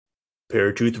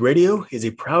Paratruth Radio is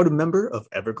a proud member of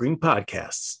Evergreen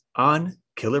Podcasts on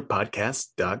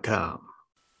killerpodcast.com.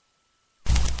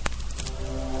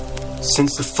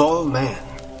 Since the fall of man,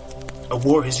 a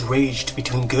war has raged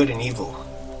between good and evil.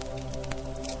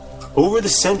 Over the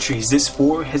centuries, this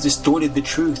war has distorted the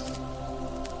truth.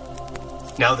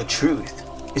 Now the truth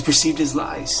is perceived as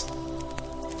lies,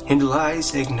 and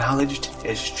lies acknowledged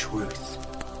as truth.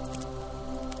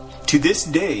 To this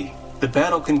day, the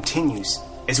battle continues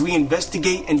as we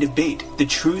investigate and debate the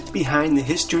truth behind the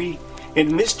history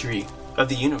and mystery of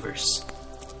the universe.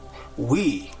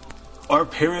 We are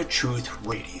Paratruth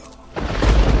Radio.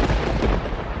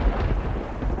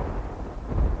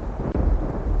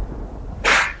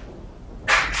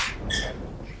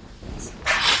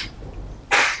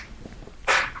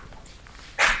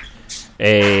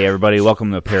 Hey everybody,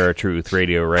 welcome to Paratruth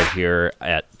Radio right here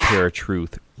at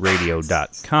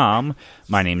paratruthradio.com.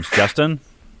 My name's Justin.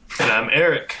 And I'm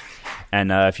Eric.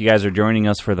 And if you guys are joining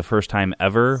us for the first time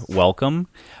ever, welcome.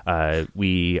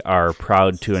 We are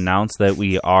proud to announce that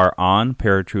we are on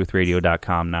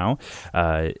paratruthradio.com now,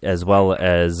 as well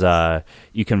as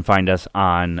you can find us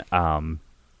on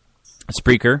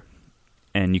Spreaker,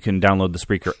 and you can download the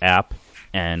Spreaker app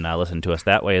and listen to us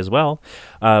that way as well.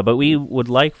 But we would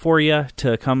like for you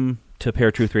to come to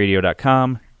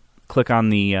paratruthradio.com, click on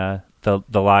the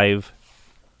live,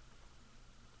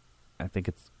 I think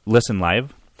it's Listen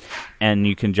Live, and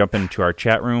you can jump into our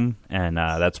chat room, and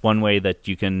that's one way that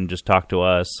you can just talk to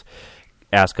us,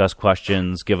 ask us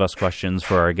questions, give us questions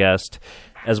for our guest,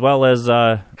 as well as,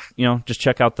 just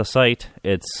check out the site.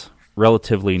 It's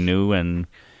relatively new and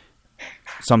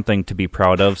something to be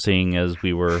proud of, seeing as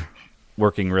we were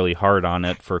working really hard on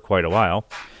it for quite a while.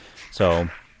 So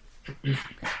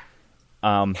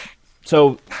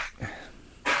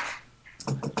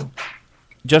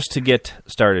just to get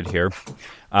started here,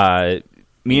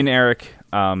 me and Eric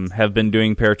have been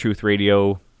doing Paratruth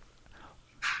Radio.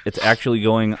 It's actually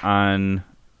going on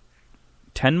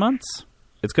 10 months.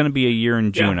 It's going to be a year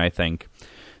in June, I think.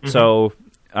 Mm-hmm. So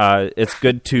it's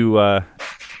good to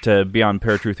be on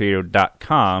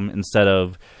paratruthradio.com instead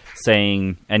of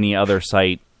saying any other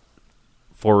site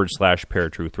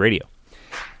 /Paratruth Radio.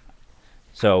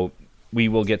 So we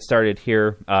will get started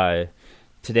here.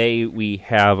 Today we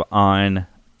have on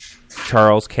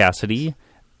Charles Cassidy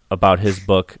about his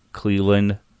book,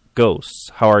 Cleveland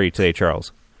Ghosts. How are you today,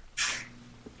 Charles?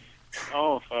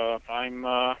 I'm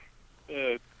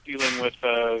dealing with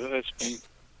it's been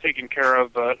taken care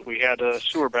of, but we had a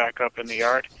sewer backup in the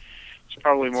yard. It's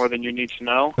probably more than you need to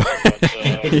know, but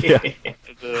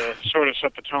the sort of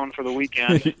set the tone for the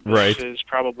weekend. Right. This is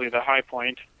probably the high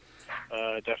point,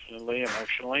 definitely,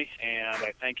 emotionally, and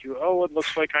I thank you. Oh, it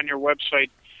looks like on your website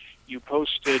you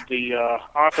posted the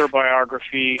author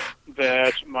biography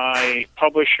that my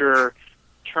publisher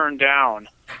turned down.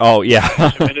 Oh, yeah.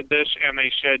 I submitted this, and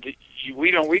they said,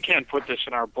 we can't put this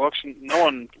in our books. No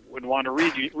one would want to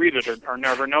read it or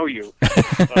never know you.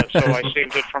 So I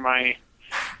saved it for my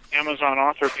Amazon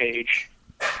author page,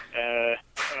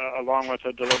 along with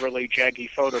a deliberately jaggy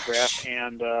photograph,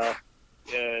 and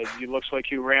it looks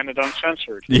like you ran it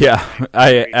uncensored. Yeah,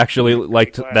 I actually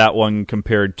liked that one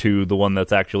compared to the one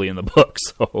that's actually in the book.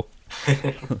 So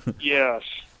yes,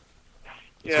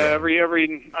 yeah. I've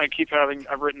written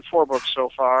 4 books so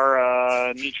far.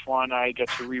 In each one, I get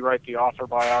to rewrite the author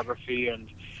biography and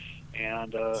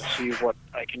see what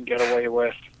I can get away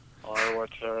with, or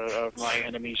what of my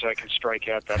enemies I can strike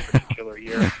at that particular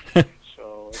year.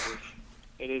 So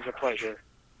it is a pleasure.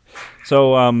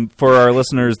 So for our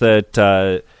listeners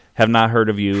that have not heard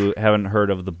of you, haven't heard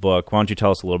of the book, why don't you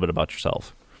tell us a little bit about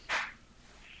yourself?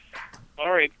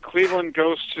 All right. Cleveland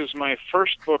Ghosts is my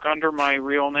first book under my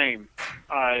real name.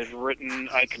 I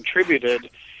contributed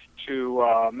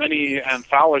to many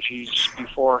anthologies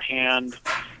beforehand,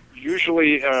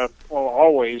 usually,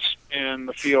 always in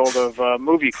the field of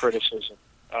movie criticism.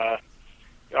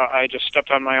 I just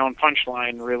stepped on my own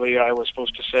punchline, really. I was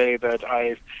supposed to say that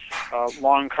I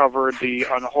long covered the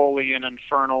unholy and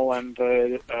infernal and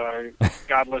the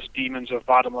godless demons of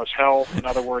bottomless hell. In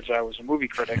other words, I was a movie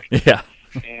critic. Yeah.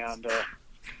 And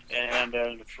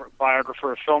a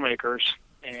biographer of filmmakers,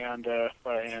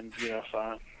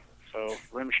 so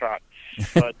Rimshot.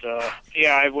 But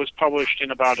I was published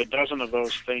in about a dozen of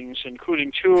those things,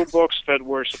 including 2 books that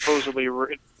were supposedly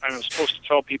I was supposed to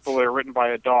tell people they were written by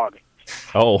a dog.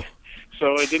 Oh.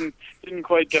 So I didn't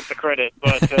quite get the credit,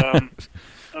 but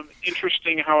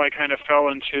interesting how I kind of fell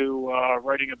into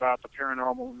writing about the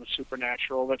paranormal and the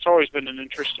supernatural. That's always been an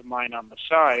interest of mine on the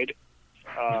side.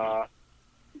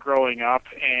 Growing up,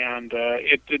 and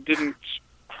it didn't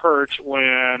hurt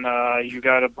when you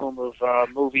got a boom of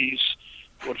movies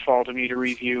would fall to me to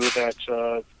review that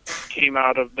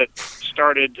that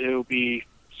started to be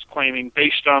claiming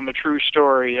based on the true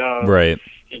story of, right.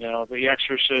 The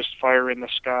Exorcist, Fire in the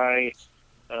Sky,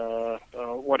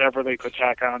 whatever they could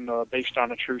tack on based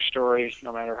on a true story,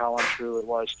 no matter how untrue it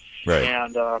was. Right.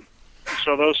 And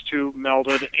so those two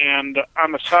melded. And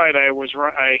on the side,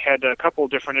 I had a couple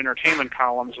different entertainment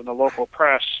columns in the local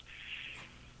press,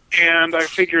 and I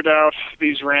figured out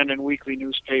these random weekly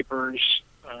newspapers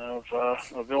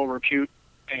of ill repute.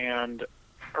 And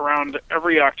around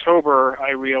every October,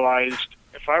 I realized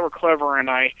if I were clever and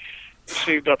I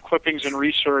saved up clippings and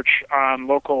research on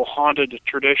local haunted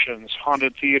traditions,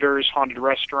 haunted theaters, haunted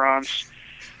restaurants,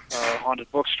 haunted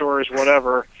bookstores,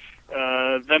 whatever,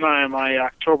 then my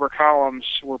October columns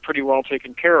were pretty well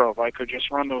taken care of. I could just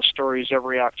run those stories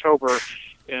every October,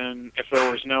 and if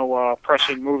there was no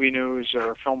pressing movie news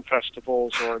or film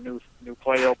festivals or new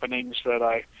play openings so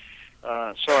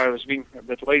I was being a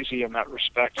bit lazy in that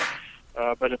respect.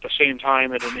 But at the same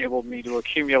time, it enabled me to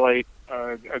accumulate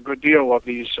a good deal of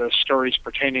these stories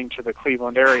pertaining to the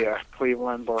Cleveland area,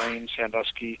 Cleveland, Lorain,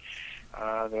 Sandusky,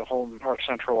 the whole north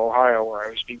central Ohio, where I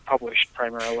was being published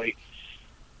primarily.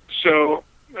 So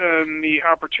the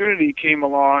opportunity came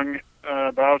along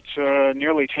about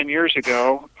nearly 10 years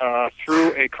ago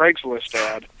through a Craigslist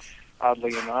ad,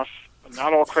 oddly enough.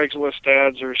 Not all Craigslist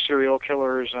ads are serial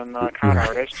killers and con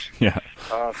artists. Yeah.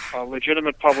 A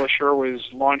legitimate publisher was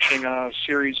launching a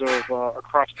series of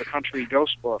across-the-country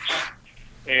ghost books,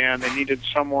 and they needed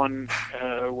someone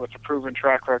with a proven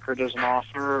track record as an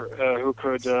author who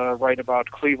could write about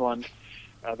Cleveland,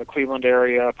 the Cleveland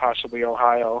area, possibly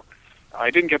Ohio. I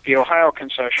didn't get the Ohio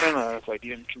concession, like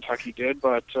Kentucky did,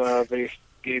 but they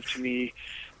gave to me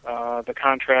the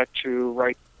contract to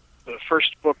write the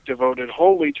first book devoted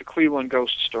wholly to Cleveland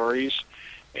ghost stories,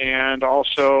 and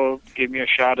also gave me a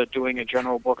shot at doing a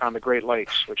general book on the Great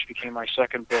Lakes, which became my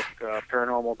second book,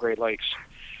 Paranormal Great Lakes.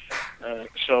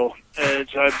 So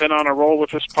I've been on a roll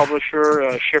with this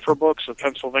publisher, Schiffer Books of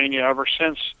Pennsylvania, ever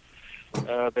since.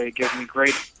 They give me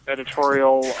great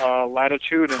editorial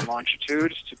latitude and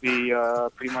longitude to be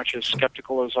pretty much as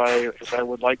skeptical as I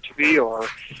would like to be, or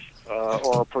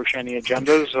push any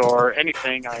agendas or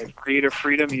anything. I have creative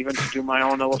freedom even to do my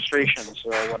own illustrations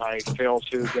when I fail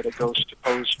to get a ghost to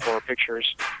pose for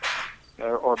pictures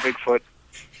or Bigfoot.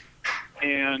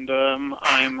 And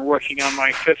I'm working on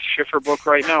my 5th Schiffer book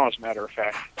right now, as a matter of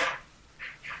fact.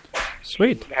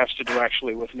 Sweet. It has to do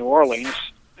actually with New Orleans,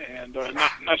 and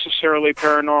not necessarily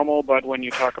paranormal, but when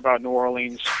you talk about New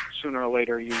Orleans, sooner or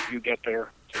later you get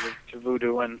there to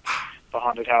voodoo and the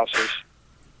haunted houses.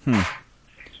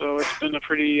 So it's been a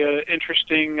pretty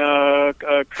interesting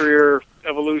career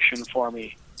evolution for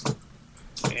me.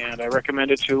 And I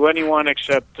recommend it to anyone,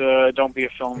 except don't be a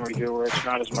film reviewer. It's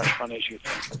not as much fun as you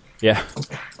think. Yeah.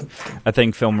 I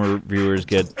think film reviewers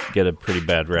get a pretty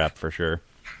bad rap, for sure.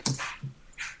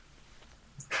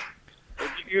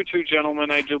 You two gentlemen,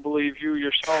 I do believe you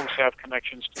yourselves have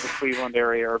connections to the Cleveland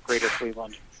area or greater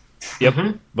Cleveland. Yep.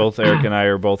 Mm-hmm. Both Eric and I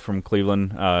are both from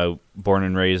Cleveland, born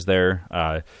and raised there.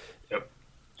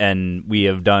 And we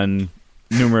have done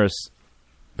numerous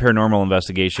paranormal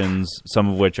investigations, some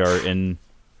of which are in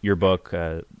your book,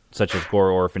 such as Gore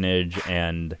Orphanage,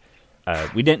 and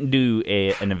we didn't do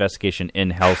an investigation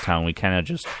in Hellstown. We kind of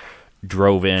just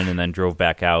drove in and then drove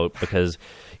back out, because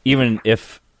even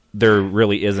if there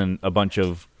really isn't a bunch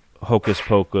of hocus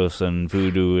pocus and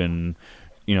voodoo and,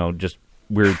 just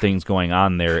weird things going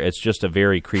on there, it's just a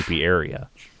very creepy area.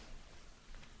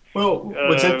 Well,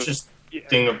 what's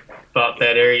interesting about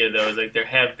that area, though, is like there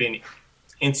have been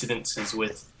incidences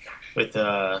with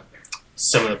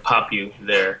some of the Papu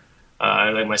there.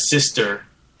 Like my sister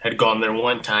had gone there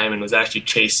one time and was actually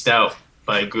chased out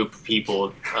by a group of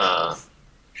people. Her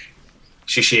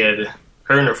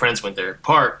and her friends went there,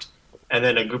 parked, and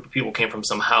then a group of people came from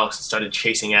some house and started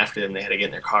chasing after them. They had to get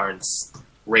in their car and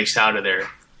race out of there.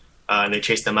 And they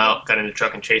chased them out, got in the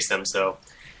truck and chased them. So,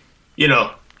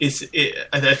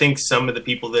 I think some of the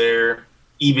people there,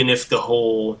 even if the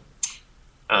whole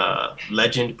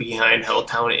legend behind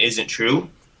Helltown isn't true,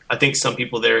 I think some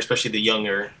people there, especially the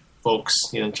younger folks,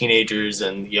 teenagers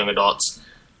and young adults,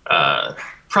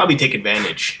 probably take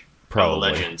advantage of the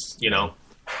legends,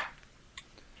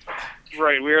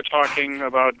 Right, we are talking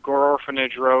about Gore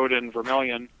Orphanage Road in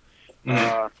Vermilion.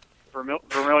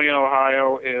 Vermilion,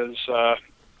 Ohio is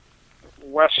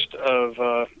west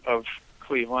of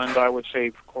Cleveland, I would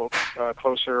say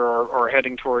closer or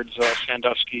heading towards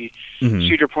Sandusky. Mm-hmm.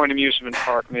 Cedar Point Amusement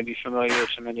Park may be familiar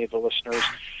to many of the listeners.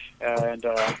 And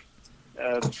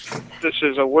this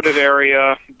is a wooded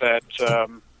area that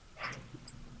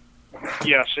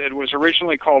Yes, it was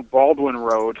originally called Baldwin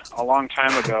Road a long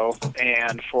time ago,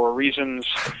 and for reasons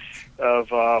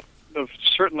of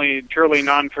certainly purely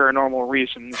non-paranormal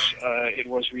reasons, it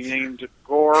was renamed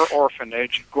Gore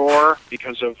Orphanage. Gore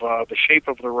because of the shape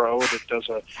of the road.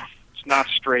 It's not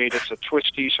straight. It's a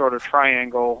twisty sort of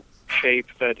triangle shape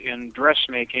that in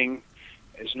dressmaking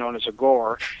is known as a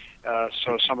gore.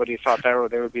 So somebody thought they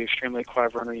would be extremely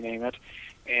clever and rename it.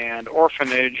 And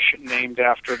orphanage, named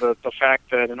after the fact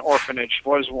that an orphanage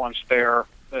was once there,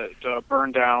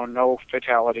 burned down, no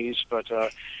fatalities, but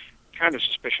kind of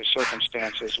suspicious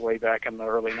circumstances way back in the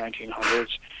early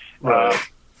 1900s. Right.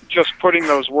 Just putting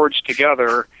those words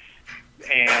together,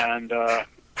 and a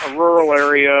rural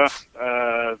area,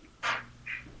 a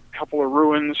couple of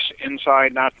ruins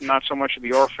inside, not so much of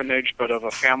the orphanage, but of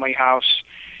a family house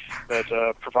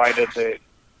that provided the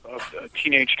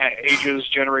teenage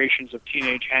generations of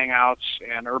teenage hangouts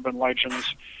and urban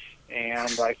legends.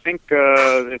 And I think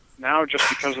it now, just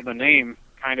because of the name,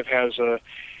 kind of has a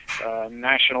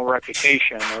national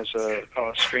reputation as a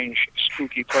strange,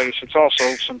 spooky place. It's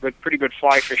also some pretty good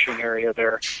fly fishing area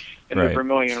there in the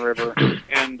Vermilion River,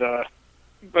 and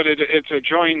but it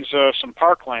adjoins some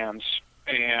parklands,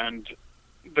 and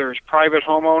there's private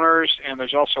homeowners, and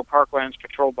there's also parklands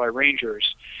patrolled by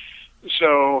rangers.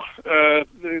 So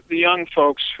the young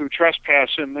folks who trespass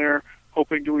in there,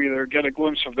 hoping to either get a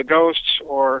glimpse of the ghosts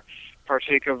or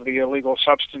partake of the illegal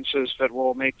substances that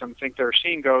will make them think they're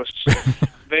seeing ghosts,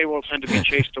 they will tend to be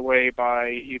chased away by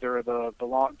either the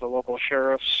local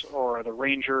sheriffs or the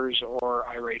rangers or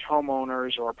irate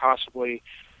homeowners or possibly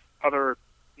other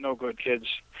no-good kids.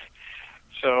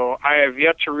 So I have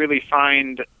yet to really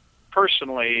find,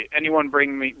 personally, anyone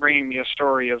bringing me a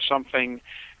story of something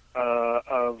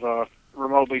of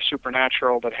remotely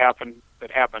supernatural that happened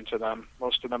to them.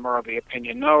 Most of them are of the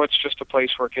opinion, no, it's just a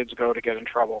place where kids go to get in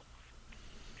trouble.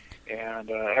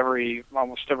 And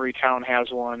almost every town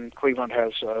has one. Cleveland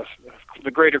has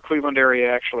the greater Cleveland area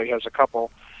actually has a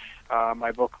couple.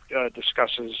 My book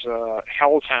discusses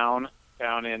Helltown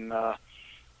down in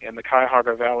the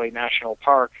Cuyahoga Valley National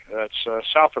Park. That's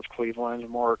south of Cleveland,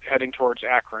 more heading towards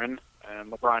Akron and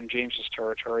LeBron James's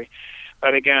territory.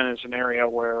 That again is an area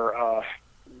where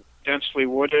densely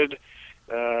wooded.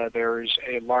 There's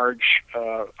a large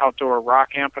outdoor rock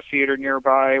amphitheater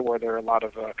nearby where there are a lot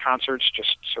of concerts,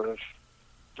 just sort of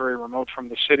very remote from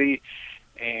the city.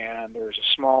 And there's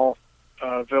a small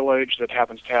village that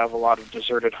happens to have a lot of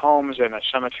deserted homes and a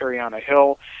cemetery on a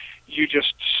hill. You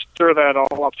just stir that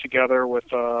all up together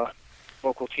with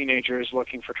local teenagers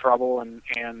looking for trouble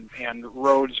and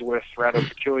roads with rather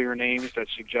peculiar names that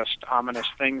suggest ominous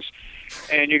things.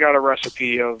 And you got a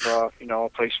recipe of a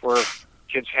place where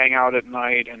kids hang out at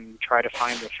night and try to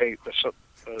find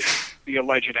the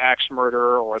alleged axe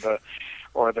murderer or the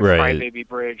Crybaby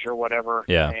Bridge or whatever,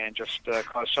 and just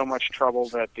cause so much trouble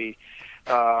that the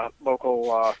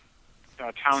local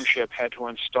township had to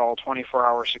install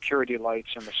 24-hour security lights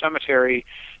in the cemetery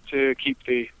to keep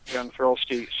the young thrill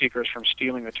seekers from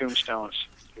stealing the tombstones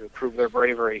to prove their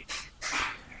bravery.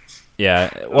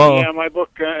 Yeah, well, my book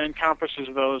encompasses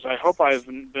those. I hope I've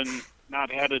been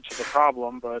not added to the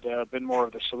problem, but been more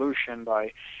of the solution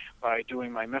by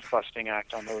doing my myth-busting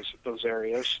act on those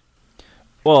areas.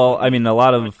 Well, I mean, a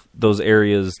lot of those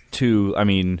areas, too, I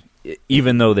mean,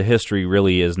 even though the history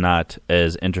really is not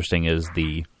as interesting as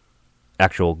the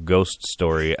actual ghost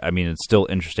story, I mean, it's still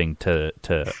interesting to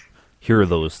hear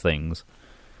those things.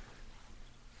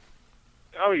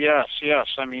 Oh, yes.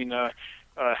 I mean,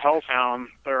 Helltown,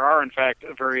 there are, in fact,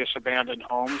 various abandoned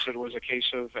homes. It was a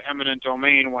case of eminent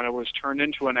domain when it was turned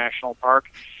into a national park,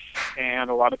 and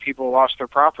a lot of people lost their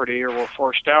property or were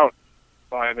forced out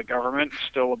by the government.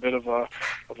 Still a bit of a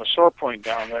sore point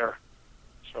down there.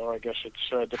 So I guess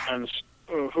it depends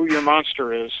who your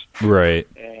monster is. Right.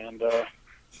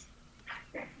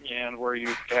 And where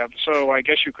you have... So I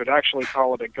guess you could actually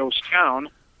call it a ghost town.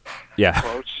 Yeah.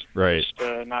 Quotes. Right.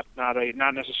 Just,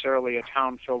 not necessarily a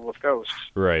town filled with ghosts.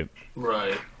 Right.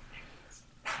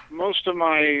 Most of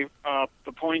my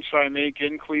the points I make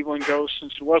in Cleveland Ghosts,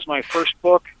 since it was my first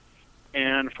book,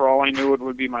 and for all I knew it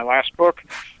would be my last book,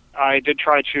 I did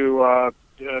try to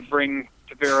bring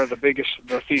to bear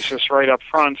the thesis right up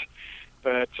front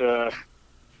that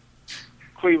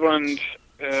Cleveland,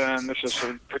 and this is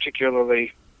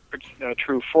particularly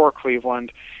true for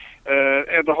Cleveland,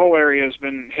 the whole area has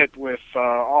been hit with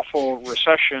awful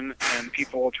recession and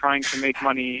people trying to make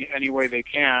money any way they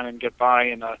can and get by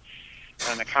in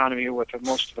an economy with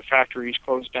most of the factories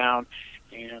closed down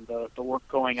and the work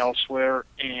going elsewhere,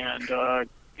 and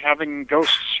having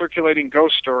circulating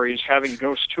ghost stories, having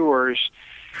ghost tours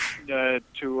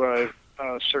to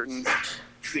certain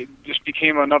it just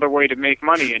became another way to make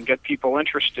money and get people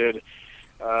interested.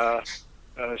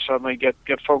 Suddenly get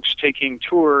folks taking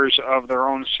tours of their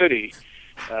own city.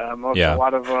 A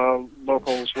lot of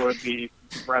locals would be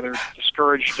rather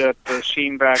discouraged at the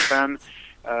scene back then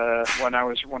when I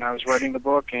was writing the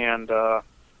book, and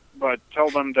but tell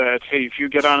them that, hey, if you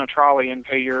get on a trolley and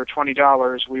pay your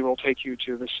 $20, we will take you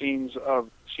to the scene of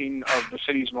the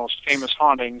city's most famous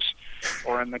hauntings,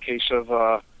 or in the case of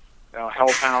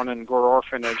Helltown and Gore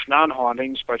Orphanage,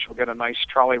 non-hauntings, but you'll get a nice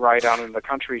trolley ride out in the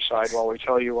countryside while we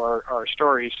tell you our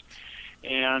stories.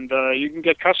 And you can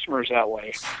get customers that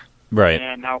way. Right.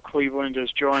 And now Cleveland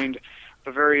has joined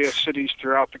the various cities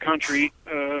throughout the country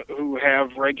who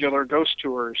have regular ghost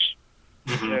tours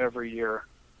every year.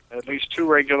 At least 2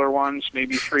 regular ones,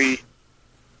 maybe 3.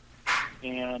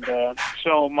 And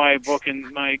so my book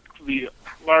and the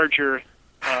larger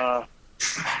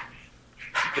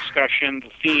discussion,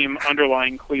 the theme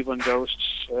underlying Cleveland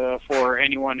ghosts for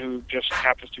anyone who just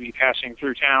happens to be passing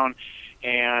through town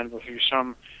and through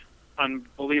some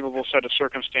unbelievable set of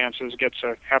circumstances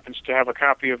happens to have a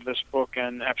copy of this book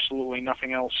and absolutely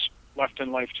nothing else left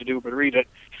in life to do but read it.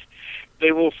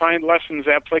 They will find lessons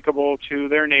applicable to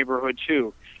their neighborhood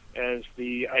too, as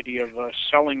the idea of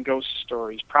selling ghost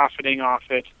stories, profiting off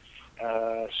it,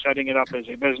 setting it up as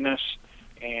a business,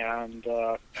 and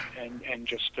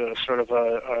just sort of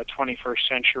a 21st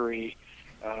century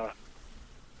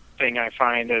thing. I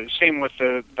find same with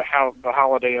the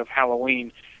holiday of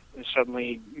Halloween is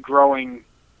suddenly growing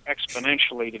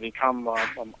exponentially to become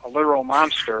a literal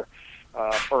monster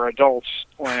for adults,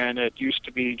 when it used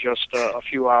to be just a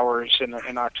few hours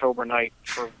in October night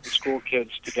for the school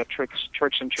kids to get tricks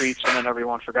and treats, and then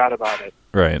everyone forgot about it.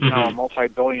 Right. Now a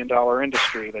multi-billion-dollar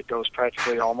industry that goes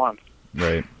practically all month.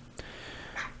 Right.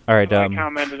 All right. I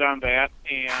commented on that,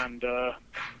 and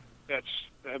that's.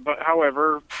 But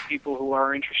however, people who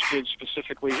are interested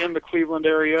specifically in the Cleveland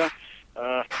area,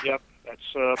 that's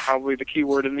probably the key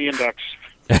word in the index.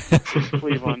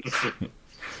 Cleveland.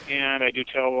 And I do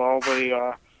tell all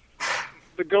the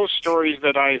ghost stories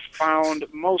that I found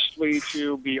mostly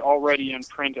to be already in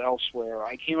print elsewhere.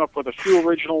 I came up with a few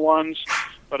original ones,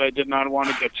 but I did not want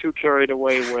to get too carried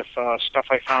away with stuff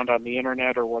I found on the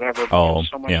internet or whatever, because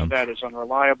so much of that is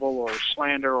unreliable or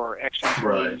slander or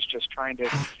ex-employees just trying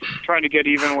to get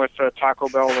even with Taco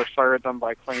Bell that fired them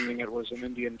by claiming it was an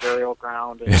Indian burial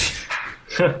ground and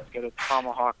get a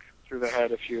tomahawk through the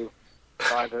head if you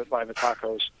buy the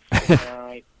tacos.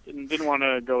 I didn't want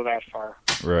to go that far.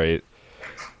 Right.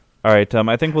 All right,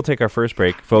 I think we'll take our first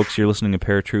break. Folks, you're listening to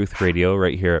Paratruth Radio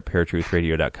right here at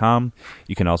paratruthradio.com.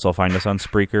 You can also find us on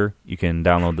Spreaker. You can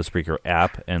download the Spreaker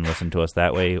app and listen to us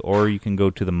that way, or you can go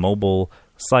to the mobile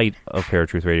site of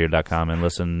paratruthradio.com and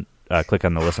listen. Click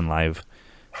on the Listen Live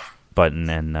button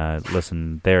and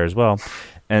listen there as well.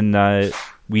 And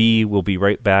we will be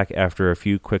right back after a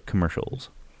few quick commercials.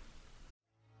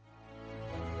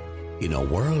 In a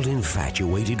world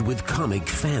infatuated with comic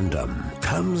fandom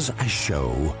comes a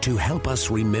show to help us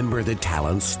remember the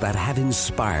talents that have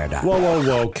inspired us.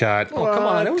 Whoa, Cut. Oh, come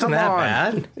on. It wasn't that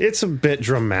bad. It's a bit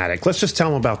dramatic. Let's just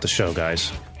tell them about the show,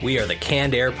 guys. We are the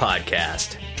Canned Air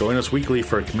Podcast. Join us weekly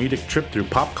for a comedic trip through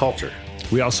pop culture.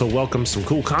 We also welcome some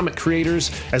cool comic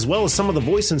creators, as well as some of the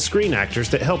voice and screen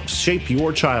actors that helped shape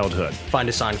your childhood. Find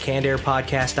us on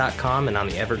CannedAirPodcast.com and on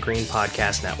the Evergreen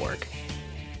Podcast Network.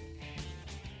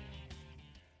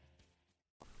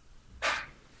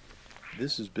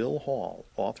 This is Bill Hall,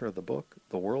 author of the book,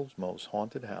 The World's Most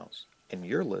Haunted House, and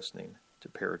you're listening to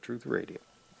Paratruth Radio.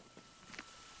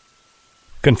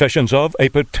 Confessions of a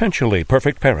Potentially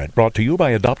Perfect Parent, brought to you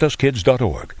by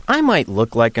AdoptUsKids.org. I might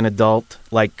look like an adult,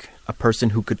 like a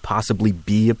person who could possibly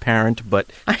be a parent, but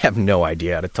I have no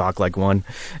idea how to talk like one.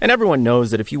 And everyone knows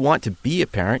that if you want to be a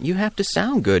parent, you have to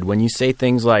sound good when you say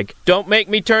things like, "Don't make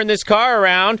me turn this car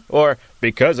around," or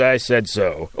 "Because I said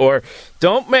so," or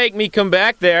 "Don't make me come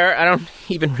back there." I don't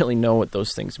even really know what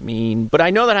those things mean, but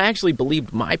I know that I actually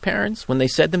believed my parents when they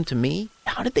said them to me.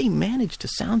 How did they manage to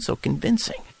sound so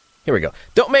convincing? Here we go.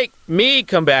 "Don't make me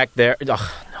come back there."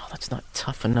 Ugh, no, that's not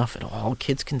tough enough at all.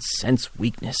 Kids can sense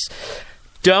weakness.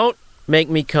 "Don't make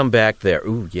me come back there."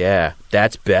 Ooh, yeah,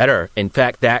 that's better. In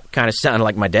fact, that kind of sounded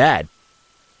like my dad.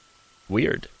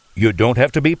 Weird. You don't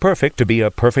have to be perfect to be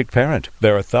a perfect parent.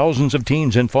 There are thousands of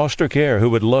teens in foster care who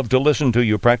would love to listen to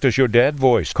you practice your dad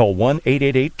voice. Call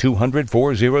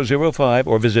 1-888-200-4005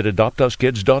 or visit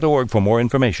AdoptUsKids.org for more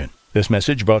information. This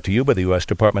message brought to you by the U.S.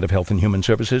 Department of Health and Human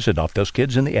Services, Adopt Us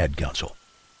Kids, and the Ad Council.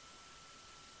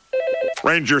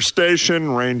 Ranger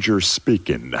Station, Ranger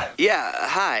speaking. Yeah,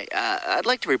 hi. I'd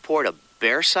like to report a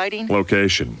bear sighting?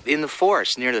 Location. In the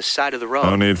forest near the side of the road.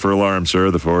 No need for alarm,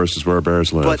 sir. The forest is where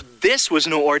bears live. But this was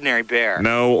no ordinary bear.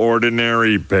 No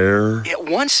ordinary bear? Yeah,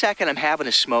 1 second I'm having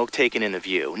a smoke taken in the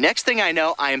view. Next thing I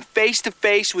know, I am face to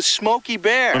face with Smokey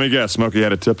Bear. Let me guess, Smokey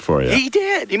had a tip for you. He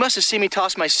did. He must have seen me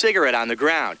toss my cigarette on the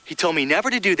ground. He told me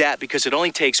never to do that because it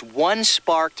only takes one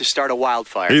spark to start a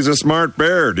wildfire. He's a smart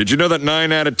bear. Did you know that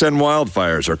 9 out of 10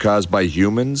 wildfires are caused by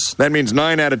humans? That means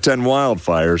 9 out of 10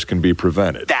 wildfires can be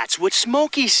prevented. That's what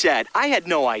Smokey said. I had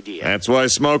no idea. That's why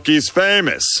Smokey's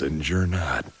famous, and you're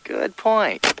not. Good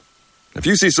point. If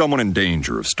you see someone in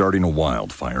danger of starting a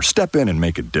wildfire, step in and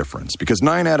make a difference, because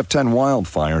 9 out of 10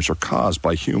 wildfires are caused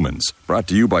by humans. Brought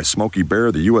to you by Smokey Bear,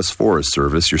 the U.S. Forest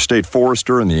Service, your state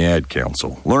forester, and the Ad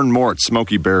Council. Learn more at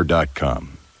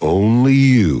SmokeyBear.com. Only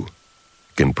you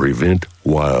can prevent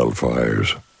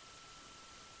wildfires.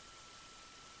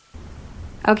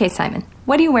 Okay, Simon,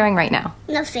 what are you wearing right now?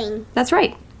 Nothing. That's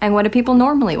right. And what do people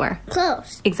normally wear?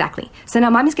 Clothes. Exactly. So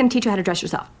now Mommy's going to teach you how to dress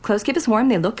yourself. Clothes keep us warm,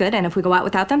 they look good, and if we go out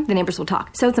without them, the neighbors will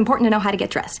talk. So it's important to know how to get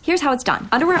dressed. Here's how it's done.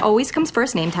 Underwear always comes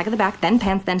first, name tag at the back, then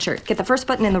pants, then shirt. Get the first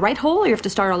button in the right hole, or you have to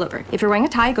start all over. If you're wearing a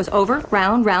tie, it goes over,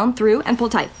 round, round, through, and pull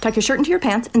tight. Tuck your shirt into your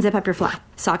pants and zip up your fly.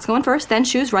 Socks going first, then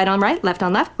shoes right on right, left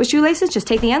on left. With shoelaces, just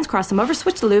take the ends, cross them over,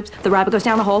 switch the loops. The rabbit goes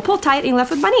down the hole, pull tight, and you're left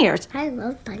with bunny ears. I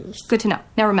love bunnies. Good to know.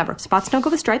 Now remember, spots don't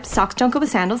go with stripes, socks don't go with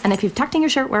sandals, and if you've tucked in your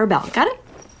shirt, wear a belt. Got it?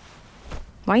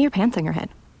 Why are your pants on your head?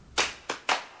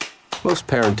 Most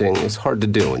parenting is hard to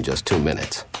do in just 2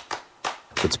 minutes.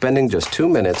 But spending just 2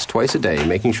 minutes twice a day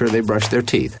making sure they brush their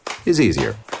teeth is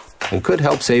easier and could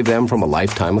help save them from a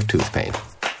lifetime of tooth pain.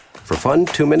 For fun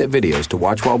 2-minute videos to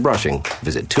watch while brushing,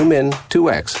 visit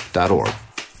 2min2x.org.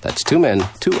 That's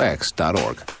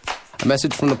 2min2x.org. A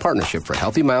message from the Partnership for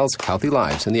Healthy Mouths, Healthy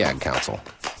Lives, and the Ad Council.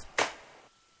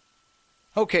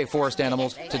 Okay, forest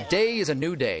animals, today is a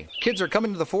new day. Kids are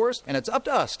coming to the forest, and it's up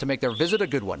to us to make their visit a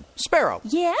good one. Sparrow.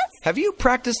 Yes? Have you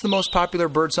practiced the most popular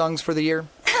bird songs for the year?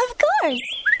 Of course.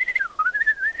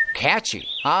 Catchy.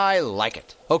 I like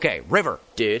it. Okay, River.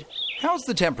 Dude. How's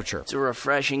the temperature? It's a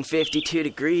refreshing 52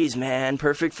 degrees, man.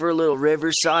 Perfect for a little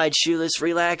riverside shoeless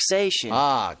relaxation.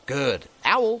 Ah, good.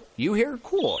 Owl, you here?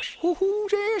 Whoosh.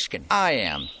 Who's asking? I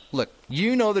am. Look,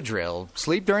 you know the drill.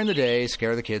 Sleep during the day,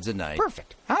 scare the kids at night.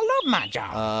 Perfect. I love my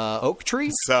job. Oak Tree?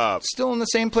 What's up? Still in the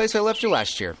same place I left you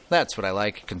last year. That's what I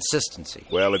like. Consistency.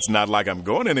 Well, it's not like I'm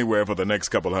going anywhere for the next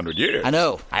couple hundred years. I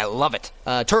know. I love it.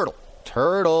 Turtle.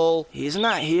 Turtle. He's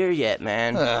not here yet,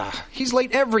 man. He's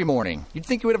late every morning. You'd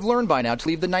think he would have learned by now to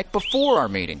leave the night before our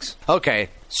meetings. Okay.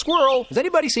 Squirrel. Has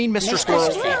anybody seen Mr. Squirrel?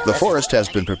 The forest has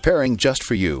been preparing just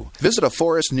for you. Visit a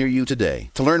forest near you today.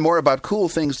 To learn more about cool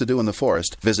things to do in the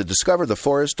forest, visit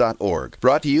discovertheforest.org.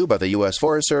 Brought to you by the U.S.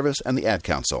 Forest Service and the Ad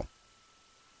Council.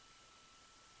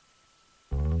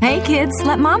 Hey kids,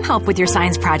 let Mom help with your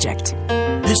science project.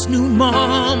 This new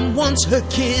mom wants her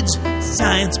kids'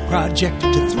 science project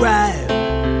to thrive.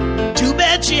 Too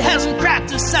bad she hasn't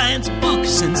cracked a science book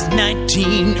since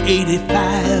 1985.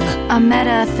 A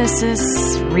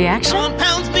metathesis reaction?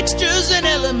 Compounds, mixtures, and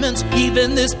elements.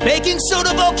 Even this baking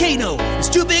soda volcano is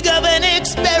too big of an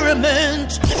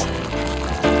experiment.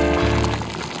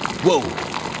 Whoa.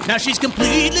 Now she's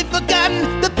completely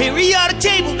forgotten the periodic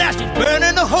table. Now she's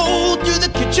burning a hole through the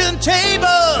kitchen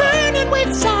table. Burning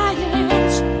with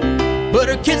science. But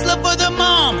her kids' love for their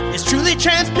mom is truly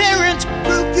transparent.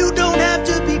 Proof you don't have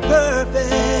to be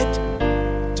perfect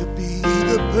to be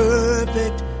the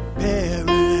perfect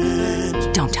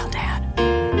parent. Don't tell Dad.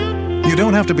 You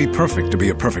don't have to be perfect to be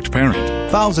a perfect parent.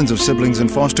 Thousands of siblings in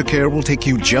foster care will take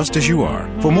you just as you are.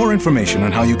 For more information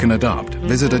on how you can adopt,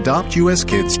 visit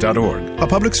adoptuskids.org. A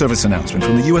public service announcement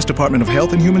from the U.S. Department of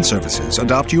Health and Human Services,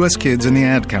 Adopt U.S. Kids, and the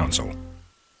Ad Council.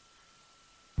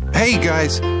 Hey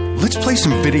guys, let's play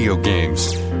some video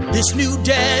games. This new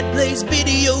dad plays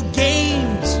video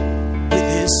games with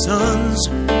his sons.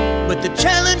 But the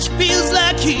challenge feels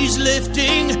like he's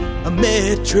lifting a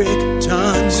metric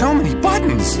ton. So many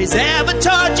buttons. His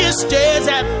avatar just stares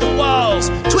at the walls,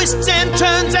 twists and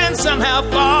turns and somehow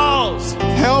falls.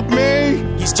 Help me!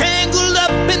 He's tangled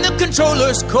up in the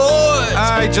controller's cords.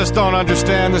 I just don't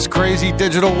understand this crazy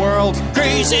digital world.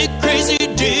 Crazy, crazy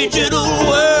digital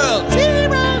world.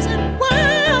 Zeros and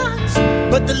ones.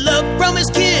 But the love from his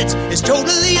kids is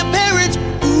totally apparent.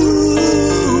 Ooh.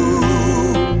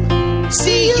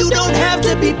 See, you don't have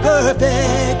to be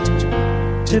perfect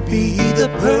to be the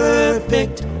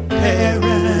perfect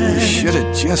parent. You should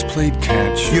have just played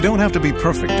catch. You don't have to be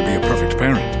perfect to be a perfect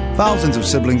parent. Thousands of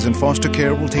siblings in foster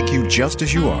care will take you just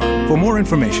as you are. For more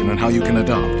information on how you can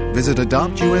adopt, visit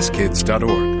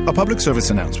adoptuskids.org. A public service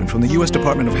announcement from the U.S.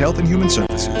 Department of Health and Human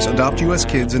Services, Adopt U.S.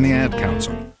 Kids, and the Ad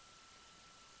Council.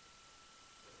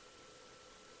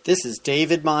 This is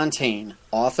David Montaigne,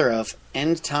 author of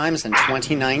End Times in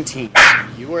 2019.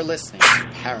 You are listening to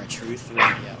Paratruth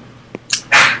Radio.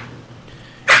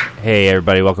 Hey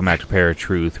everybody, welcome back to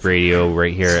Paratruth Radio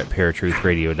right here at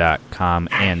paratruthradio.com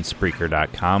and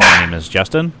Spreaker.com. My name is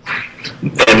Justin.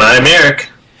 And I'm Eric.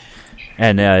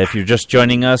 And if you're just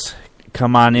joining us,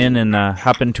 come on in and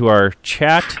hop into our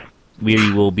chat.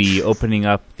 We will be opening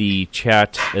up the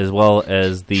chat as well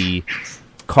as the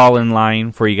call-in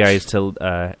line for you guys to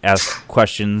ask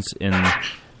questions in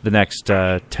the next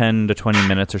 10 to 20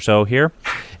 minutes or so here,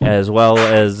 as well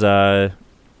as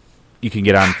you can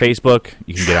get on Facebook,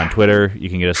 you can get on Twitter, you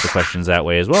can get us the questions that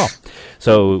way as well.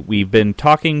 So we've been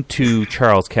talking to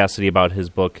Charles Cassidy about his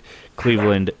book,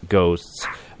 Cleveland Ghosts.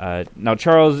 Now,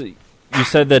 Charles, you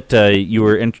said that you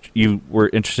were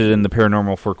interested in the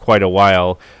paranormal for quite a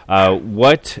while.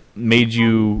 What made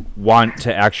you want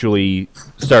to actually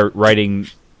start writing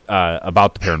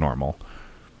about the paranormal?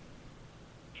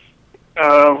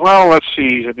 Well, let's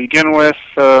see. To begin with,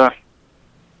 sooner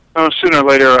or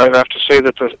later, I'd have to say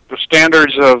that the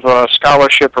standards of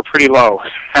scholarship are pretty low.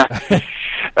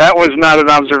 That was not an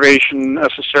observation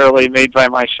necessarily made by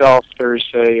myself. There's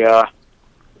a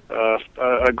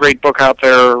great book out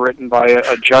there written by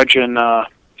a judge in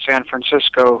San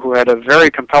Francisco who had a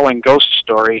very compelling ghost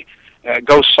story,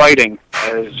 ghost sighting,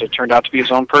 as it turned out to be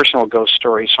his own personal ghost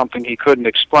story, something he couldn't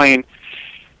explain.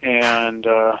 And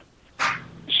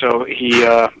so he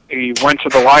went to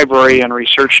the library and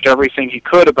researched everything he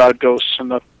could about ghosts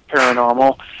and the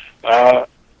paranormal,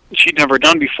 which he'd never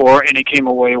done before, and he came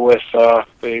away with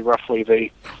roughly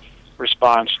the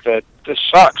response that this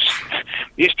sucks.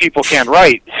 These people can't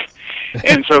write.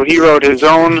 And so he wrote his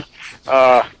own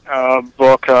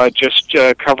book just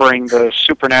covering the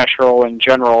supernatural in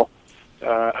general.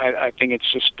 I think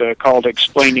it's just called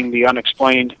Explaining the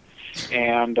Unexplained.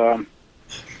 And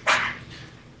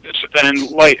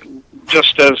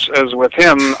just as with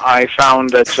him, I found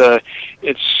that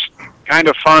it's kind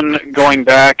of fun going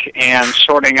back and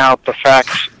sorting out the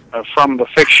facts from the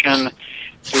fiction,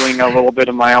 doing a little bit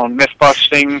of my own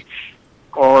myth-busting,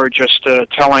 or just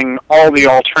telling all the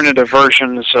alternative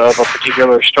versions of a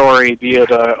particular story, be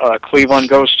it a Cleveland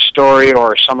ghost story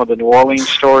or some of the New Orleans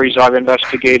stories I've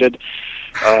investigated,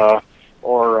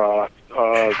 or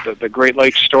the Great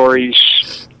Lakes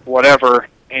stories, whatever,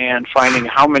 and finding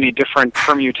how many different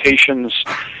permutations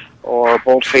or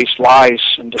bold-faced lies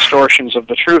and distortions of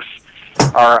the truth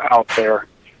are out there.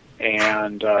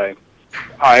 And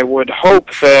I would hope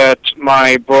that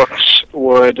my books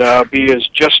would be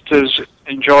just as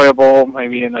enjoyable,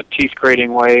 maybe in a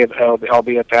teeth-grating way,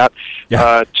 albeit that,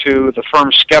 to the firm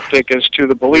skeptic as to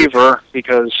the believer,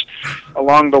 because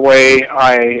along the way,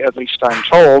 at least I'm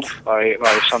told by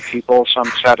some people,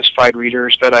 some satisfied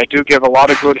readers, that I do give a lot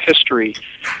of good history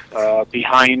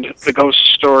behind the ghost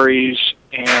stories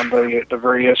and the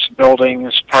various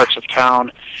buildings, parts of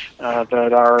town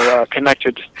that are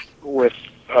connected with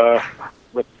the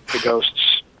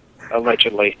ghosts,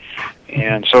 allegedly.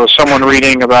 And so someone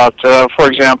reading about, for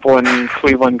example, in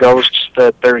Cleveland Ghosts,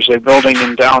 that there's a building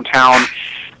in downtown,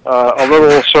 a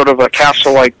little sort of a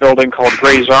castle-like building called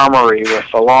Gray's Armory, with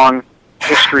a long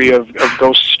history of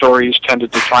ghost stories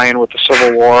tended to tie in with the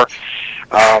Civil War.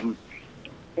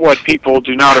 What people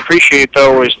do not appreciate,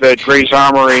 though, is that Gray's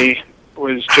Armory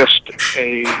was just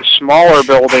a smaller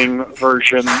building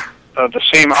version of the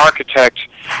same architect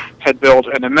had built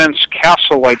an immense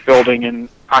castle-like building in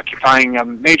occupying a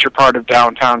major part of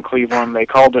downtown Cleveland. They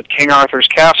called it King Arthur's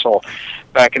Castle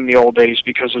back in the old days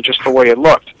because of just the way it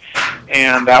looked.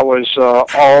 And that was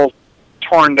all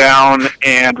torn down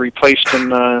and replaced in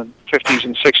the 50s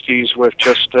and 60s with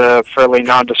just fairly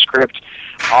nondescript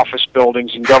office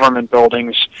buildings and government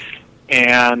buildings.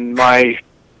 And my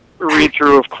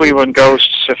read-through of Cleveland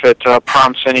Ghosts, if it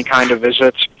prompts any kind of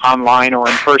visits online or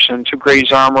in person to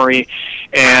Gray's Armory,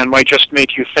 and might just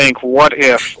make you think, what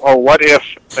if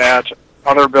that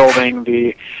other building,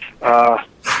 the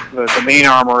main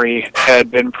armory, had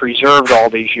been preserved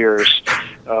all these years?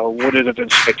 Would it have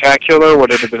been spectacular?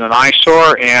 Would it have been an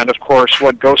eyesore? And, of course,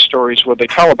 what ghost stories would they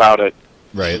tell about it?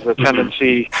 Right. The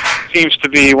tendency seems to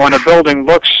be when a building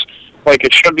looks like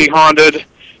it should be haunted,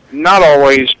 not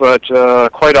always, but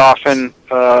quite often,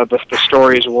 the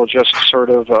stories will just sort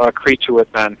of accrete to it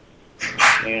then.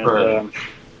 And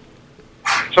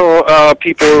so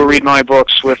people who read my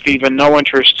books with even no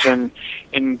interest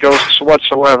in ghosts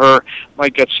whatsoever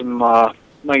might get some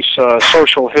nice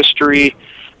social history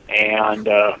and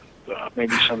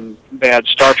maybe some bad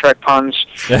Star Trek puns,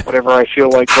 whatever I feel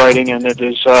like writing, and it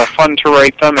is fun to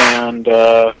write them, and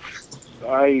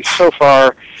I so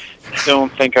far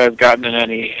don't think I've gotten in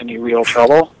any real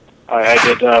trouble. I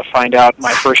did find out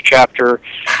my first chapter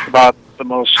about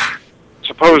the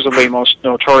supposedly most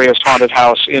notorious haunted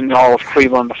house in all of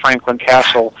Cleveland, the Franklin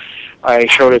Castle. I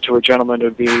showed it to a gentleman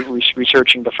who'd be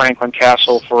researching the Franklin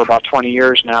Castle for about 20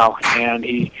 years now, and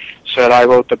he said, I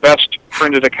wrote the best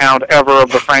printed account ever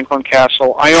of the Franklin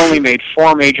Castle. I only made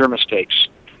 4 major mistakes.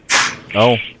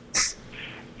 Oh.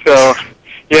 So,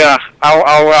 yeah,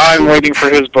 I'm waiting for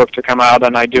his book to come out,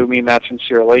 and I do mean that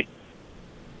sincerely.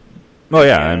 Oh,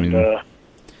 yeah, I mean...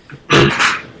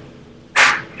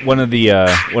 One of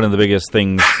the biggest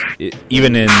things,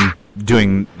 even in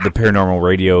doing the paranormal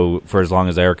radio for as long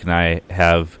as Eric and I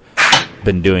have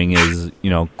been doing, is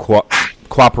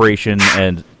cooperation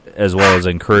and as well as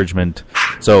encouragement.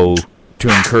 So to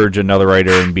encourage another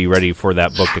writer and be ready for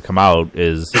that book to come out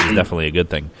is definitely a good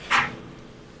thing.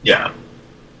 Yeah,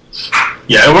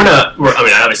 and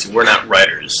obviously we're not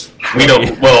writers. We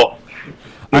don't. Well,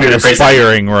 I'm an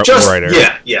aspiring writer.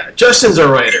 Yeah. Justin's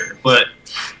a writer, but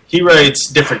he writes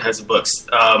different types of books,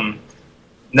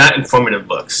 not informative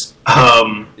books.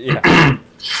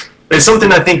 It's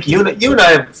something I think you and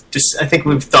I have I think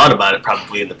we've thought about it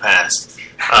probably in the past,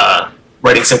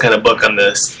 writing some kind of book on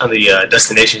the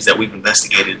destinations that we've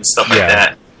investigated and stuff like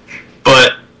that.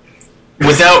 But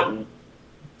without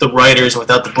the writers,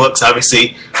 without the books,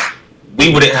 obviously,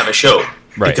 we wouldn't have a show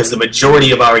because the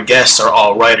majority of our guests are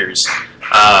all writers.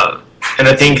 And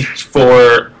I think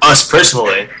for us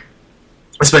personally,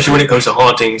 especially when it comes to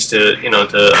hauntings,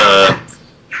 most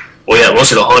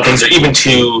of the hauntings, or even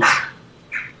to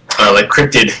like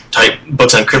cryptid type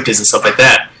books on cryptids and stuff like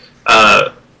that,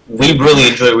 we really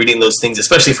enjoy reading those things,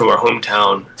 especially from our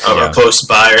hometown, or close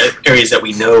by areas that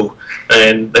we know.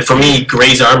 And for me,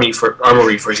 Gray's Armory,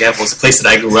 for example, is a place that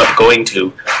I grew up going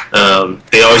to.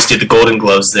 They always did the Golden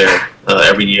Gloves there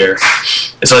every year,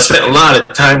 and so I spent a lot of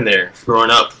time there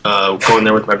growing up, going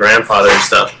there with my grandfather and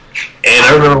stuff. And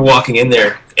I remember walking in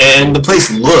there, and the place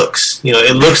looks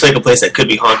like a place that could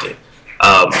be haunted.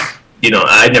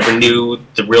 I never knew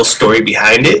the real story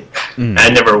behind it. I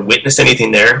never witnessed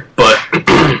anything there, but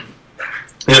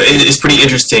it's pretty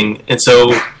interesting. And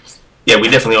so, yeah, we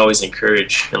definitely always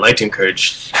encourage and like to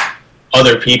encourage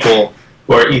other people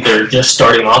who are either just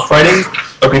starting off writing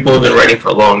or people who have been writing for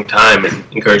a long time, and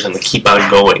encourage them to keep on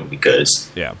going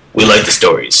because we like the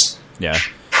stories. Yeah.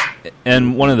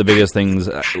 And one of the biggest things,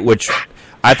 which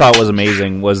I thought was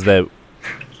amazing, was that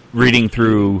reading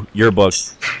through your book,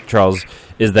 Charles,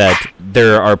 is that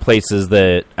there are places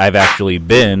that I've actually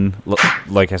been,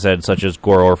 like I said, such as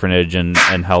Gore Orphanage and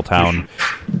Helltown,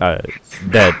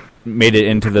 that made it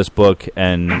into this book,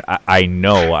 and I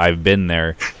know I've been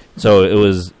there. So it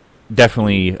was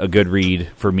definitely a good read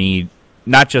for me,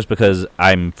 not just because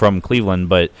I'm from Cleveland,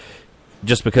 but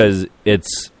just because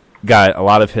it's got a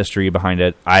lot of history behind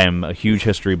it. I am a huge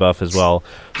history buff as well,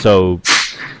 so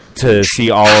to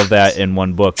see all of that in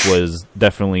one book was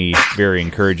definitely very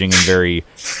encouraging and very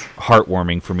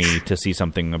heartwarming for me to see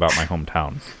something about my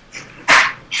hometown.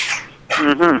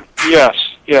 Yes.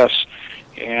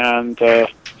 And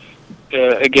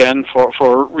again,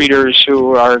 for readers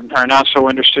who are not so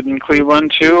interested in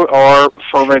Cleveland too, or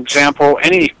for example,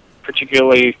 any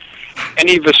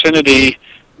vicinity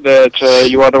that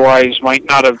you otherwise might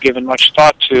not have given much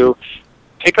thought to,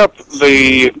 pick up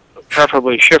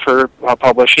preferably Schiffer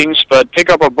Publishings, but pick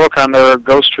up a book on their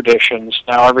ghost traditions.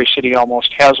 Now every city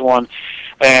almost has one,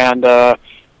 and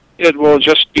it will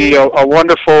just be a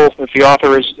wonderful, if the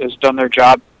author has done their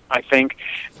job, I think,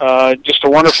 just a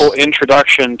wonderful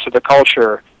introduction to the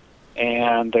culture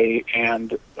and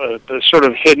the sort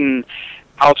of hidden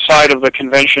outside of the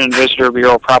Convention and Visitor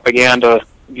Bureau propaganda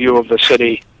view of the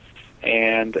city.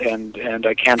 And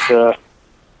I can't.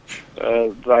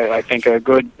 I think a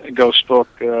good ghost book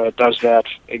does that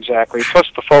exactly. Plus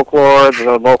the folklore,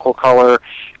 the local color,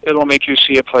 it'll make you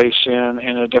see a place in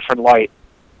a different light.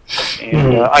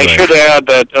 And I should add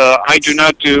that I do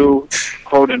not do,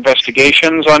 quote,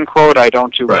 investigations, unquote. I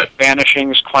don't do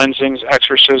banishings, cleansings,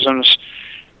 exorcisms.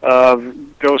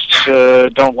 Ghosts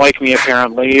don't like me,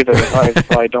 apparently.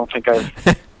 I don't think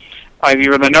I've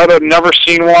either never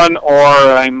seen one, or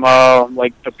I'm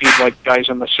like the people, like guys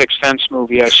in the Sixth Sense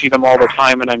movie. I see them all the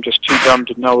time, and I'm just too dumb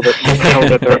to know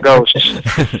that they're ghosts,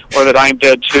 or that I'm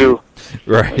dead too.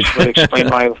 Right. Which would explain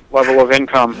my level of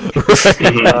income. One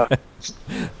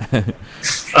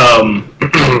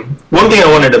thing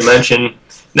I wanted to mention.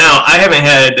 Now, I haven't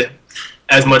had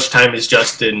as much time as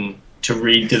Justin to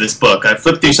read to this book. I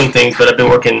flipped through some things, but I've been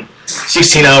working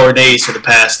 16-hour days for the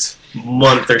past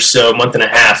month and a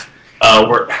half.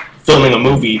 We're filming a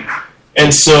movie,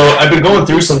 and so I've been going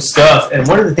through some stuff, and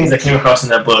one of the things I came across in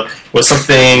that book was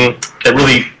something that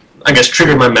really, I guess,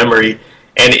 triggered my memory,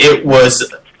 and it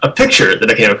was a picture that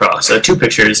I came across, 2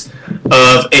 pictures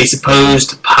of a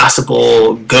supposed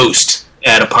possible ghost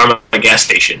at a Parma gas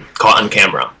station caught on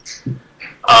camera.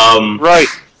 Right.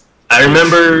 I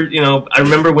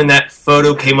remember when that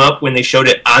photo came up, when they showed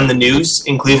it on the news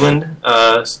in Cleveland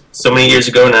so many years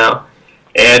ago now,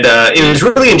 and it was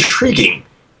really intriguing.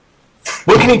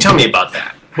 What can you tell me about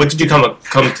that? What did you come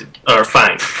to or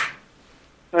find?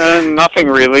 Nothing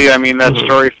really. I mean, that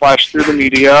story flashed through the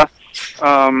media.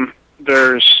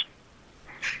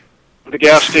 The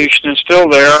gas station is still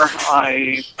there.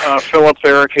 I fill up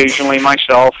there occasionally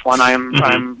myself when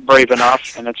I'm brave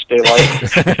enough and it's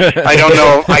daylight. I don't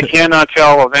know. I cannot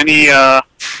tell of any. I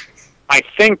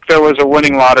think there was a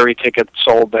winning lottery ticket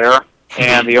sold there,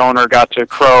 and the owner got to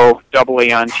crow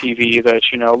doubly on TV that,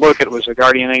 look, it was a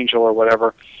guardian angel or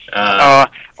whatever. All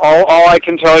I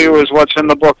can tell you is what's in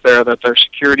the book there, that their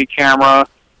security camera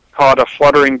caught a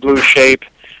fluttering blue shape,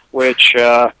 which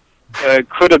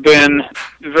could have been,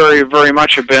 very, very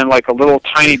much have been like a little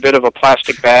tiny bit of a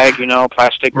plastic bag.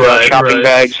 Plastic shopping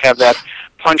bags have that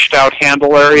punched out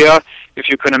handle area. If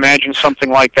you can imagine something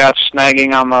like that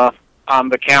snagging on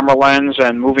the camera lens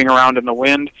and moving around in the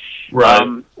wind. Right.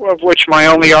 Of which my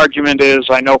only argument is,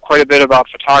 I know quite a bit about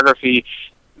photography.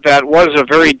 That was a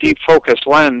very deep focus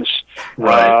lens.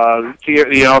 Right.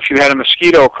 If you had a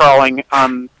mosquito crawling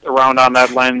around on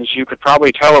that lens, you could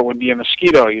probably tell it would be a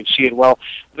mosquito. You'd see it. Well,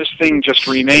 this thing just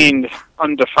remained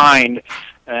undefined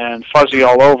and fuzzy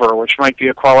all over, which might be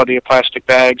a quality of plastic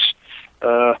bags,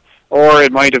 or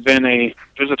it might have been a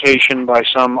visitation by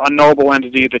some unknowable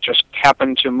entity that just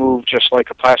happened to move just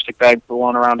like a plastic bag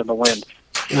blown around in the wind.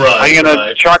 Right. I'm going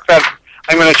to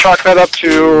chalk that up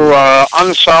to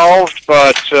unsolved,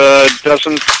 but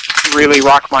doesn't really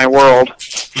rock my world.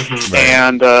 Mm-hmm.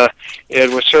 And it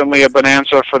was certainly a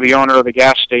bonanza for the owner of the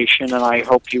gas station, and I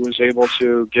hope he was able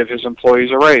to give his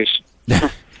employees a raise.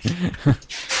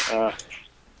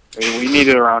 We need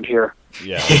it around here.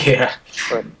 Yeah. Yeah.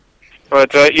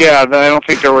 But I don't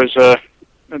think there was a...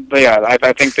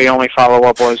 I think the only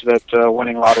follow-up was that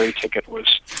winning lottery ticket was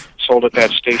sold at that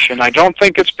station. I don't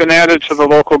think it's been added to the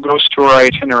local ghost tour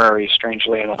itinerary,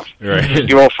 strangely enough. Right.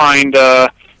 You will find,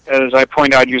 as I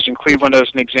point out, using Cleveland as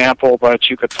an example, but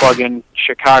you could plug in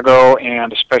Chicago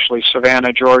and especially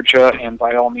Savannah, Georgia, and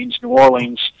by all means New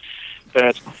Orleans,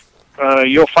 that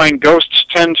you'll find ghosts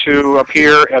tend to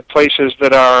appear at places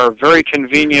that are very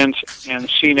convenient and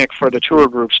scenic for the tour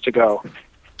groups to go.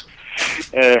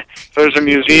 There's a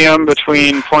museum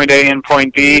between point A and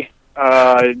point B.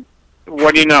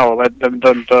 What do you know?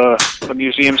 The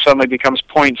museum suddenly becomes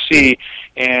point C,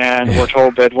 and we're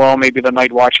told that, well, maybe the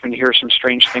night watchman hears some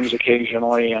strange things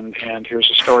occasionally, and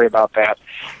here's a story about that.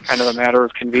 Kind of a matter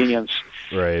of convenience.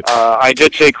 Right. I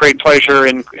did take great pleasure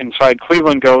inside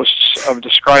Cleveland Ghosts of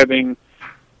describing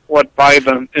what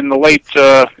in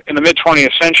the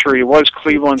mid-20th century was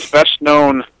Cleveland's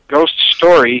best-known ghost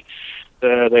story,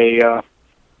 that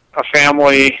a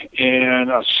family in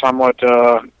a somewhat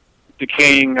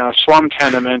decaying slum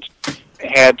tenement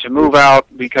had to move out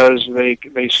because they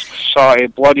saw a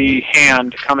bloody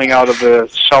hand coming out of the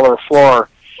cellar floor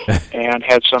and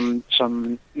had some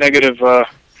negative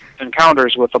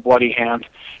encounters with the bloody hand.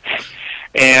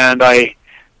 And I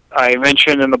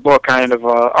mentioned in the book kind of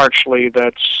archly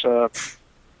that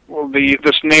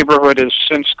this neighborhood has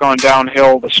since gone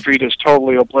downhill. The street is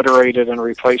totally obliterated and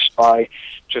replaced by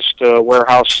just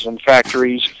warehouses and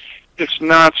factories. It's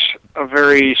not a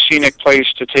very scenic place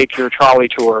to take your trolley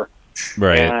tour,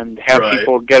 right, and have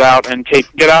people get out and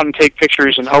take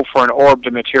pictures and hope for an orb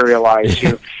to materialize.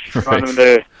 You want them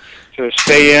to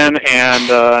stay in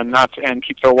and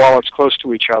keep their wallets close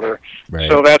to each other. Right.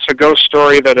 So that's a ghost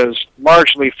story that has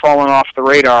largely fallen off the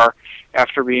radar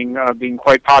after being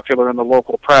quite popular in the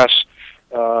local press,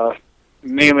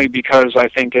 mainly because I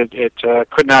think it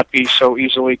could not be so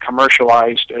easily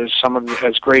commercialized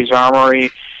as Gray's Armory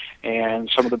and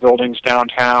some of the buildings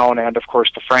downtown, and of course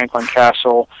the Franklin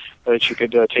Castle that you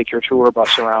could take your tour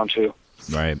bus around to.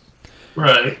 Right.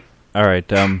 Right. All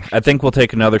right. I think we'll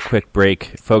take another quick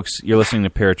break. Folks, you're listening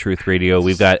to Paratruth Radio.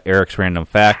 We've got Eric's Random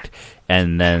Fact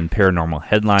and then Paranormal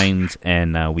Headlines,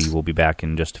 and we will be back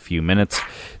in just a few minutes.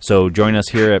 So join us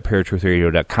here at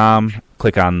paratruthradio.com.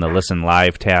 Click on the Listen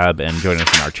Live tab and join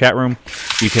us in our chat room.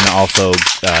 You can also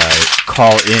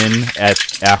call in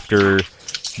after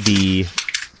the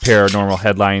Paranormal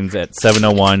Headlines at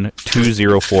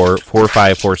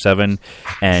 701-204-4547,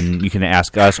 and you can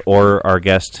ask us or our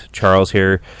guest Charles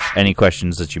here any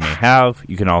questions that you may have.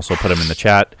 You can also put them in the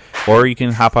chat, or you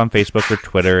can hop on Facebook or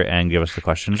Twitter and give us the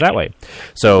questions that way.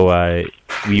 So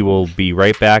we will be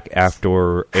right back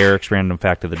after Eric's Random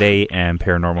Fact of the Day and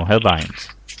Paranormal Headlines.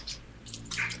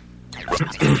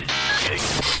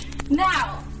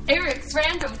 Now, Eric's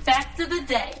Random Fact of the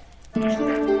Day.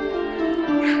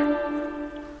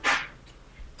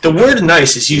 The word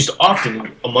nice is used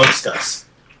often amongst us.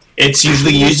 It's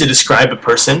usually used to describe a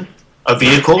person, a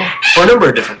vehicle, or a number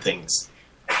of different things.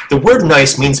 The word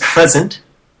nice means pleasant,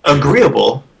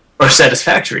 agreeable, or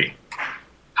satisfactory.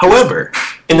 However,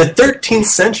 in the 13th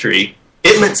century,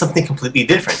 it meant something completely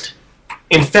different.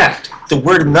 In fact, the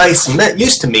word nice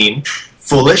used to mean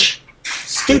foolish,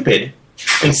 stupid,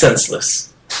 and senseless.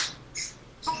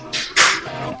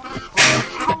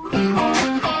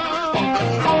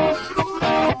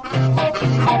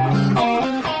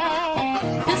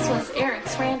 This was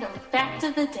Eric's Random Fact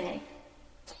of the Day.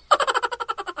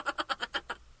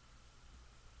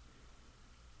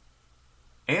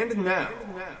 And now,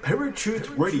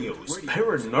 Paratruth Radio's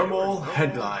Paranormal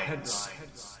Headlines.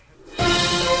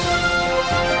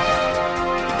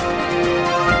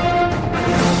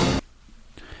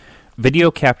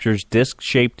 Video captures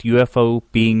disc-shaped UFO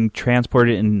being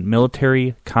transported in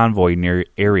military convoy near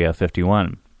Area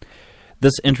 51.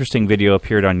 This interesting video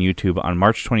appeared on YouTube on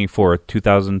March 24,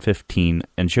 2015,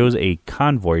 and shows a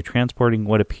convoy transporting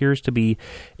what appears to be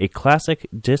a classic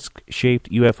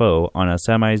disc-shaped UFO on a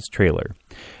semi's trailer.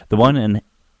 The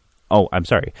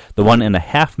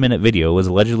 1.5-minute video was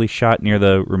allegedly shot near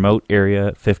the remote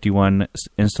Area 51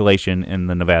 installation in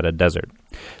the Nevada desert.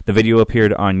 The video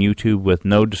appeared on YouTube with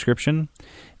no description.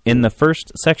 In the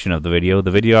first section of the video, the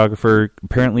videographer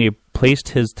apparently placed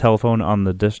his telephone on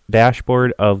the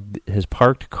dashboard of his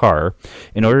parked car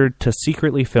in order to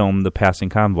secretly film the passing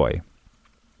convoy.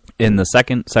 In the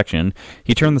second section,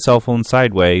 he turned the cell phone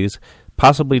sideways,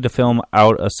 possibly to film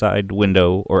out a side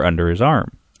window or under his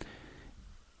arm.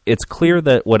 It's clear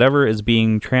that whatever is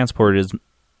being transported is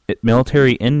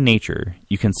military in nature.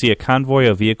 You can see a convoy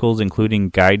of vehicles, including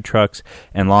guide trucks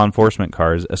and law enforcement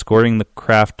cars, escorting the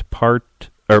craft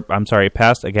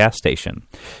past a gas station.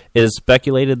 It is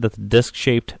speculated that the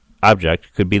disc-shaped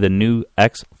object could be the new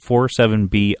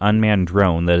X-47B unmanned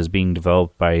drone that is being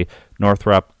developed by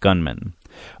Northrop Grumman.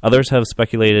 Others have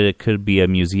speculated it could be a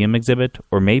museum exhibit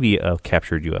or maybe a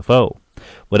captured UFO.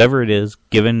 Whatever it is,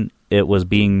 given it was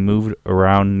being moved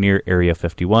around near Area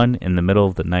 51 in the middle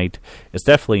of the night, it's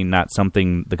definitely not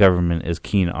something the government is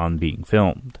keen on being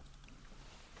filmed.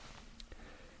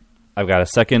 I've got a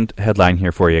second headline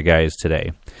here for you guys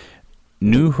today.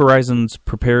 New Horizons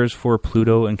prepares for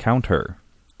Pluto encounter.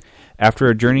 After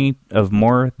a journey of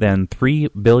more than 3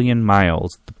 billion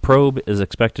miles, the probe is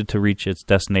expected to reach its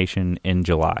destination in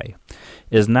July.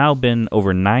 It has now been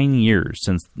over 9 years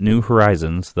since New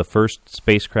Horizons, the first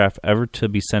spacecraft ever to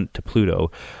be sent to Pluto,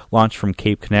 launched from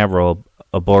Cape Canaveral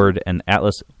aboard an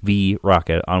Atlas V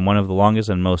rocket on one of the longest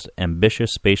and most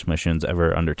ambitious space missions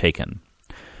ever undertaken.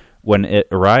 When it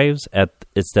arrives at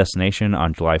its destination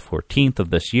on July 14th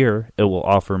of this year, it will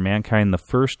offer mankind the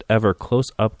first ever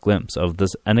close-up glimpse of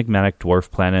this enigmatic dwarf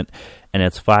planet and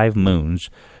its 5 moons,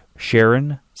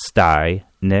 Charon, Sti,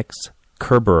 Nix,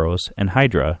 Kerberos, and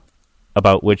Hydra,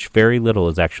 about which very little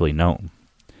is actually known.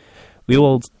 We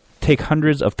will take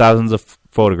hundreds of thousands of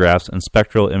photographs and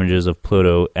spectral images of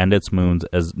Pluto and its moons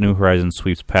as New Horizons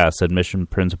sweeps past, said mission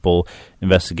principal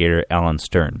investigator Alan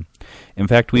Stern. In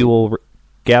fact, we will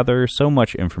gather so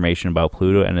much information about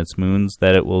Pluto and its moons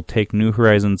that it will take New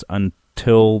Horizons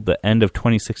until the end of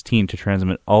 2016 to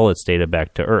transmit all its data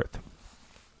back to Earth.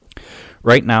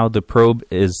 Right now, the probe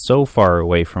is so far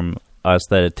away from us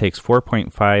that it takes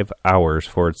 4.5 hours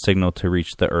for its signal to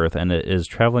reach the Earth, and it is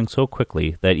traveling so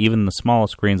quickly that even the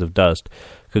smallest grains of dust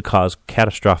could cause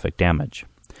catastrophic damage.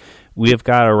 We have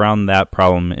got around that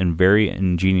problem in very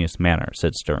ingenious manner,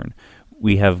 said Stern.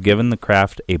 We have given the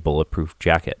craft a bulletproof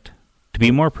jacket. To be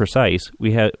more precise,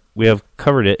 we have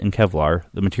covered it in Kevlar,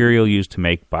 the material used to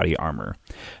make body armor.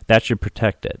 That should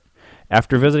protect it.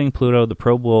 After visiting Pluto, the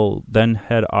probe will then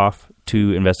head off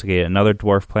to investigate another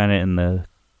dwarf planet in the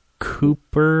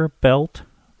Kuiper Belt,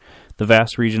 the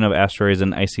vast region of asteroids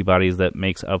and icy bodies that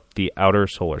makes up the outer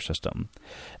solar system.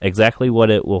 Exactly what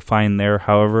it will find there,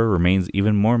 however, remains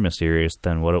even more mysterious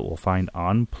than what it will find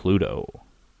on Pluto.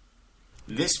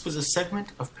 This was a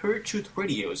segment of Paratruth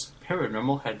Radio's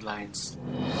Paranormal Headlines.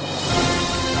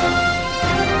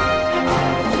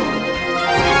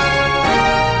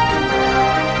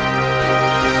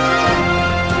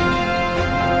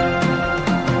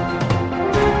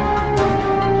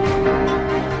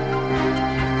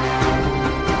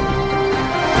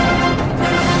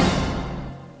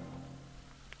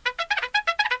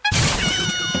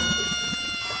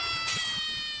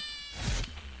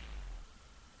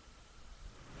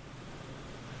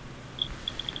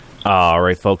 All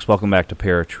right, folks, welcome back to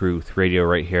Paratruth Radio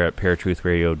right here at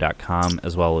paratruthradio.com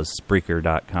as well as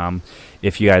Spreaker.com.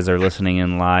 If you guys are listening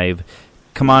in live,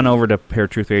 come on over to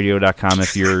paratruthradio.com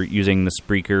if you're using the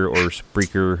Spreaker or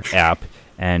Spreaker app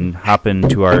and hop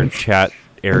into our chat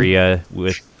area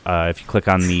with if you click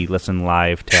on the Listen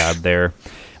Live tab there.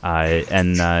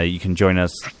 And you can join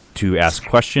us to ask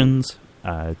questions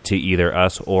to either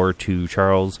us or to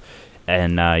Charles.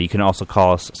 And you can also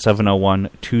call us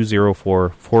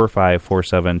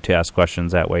 701-204-4547 to ask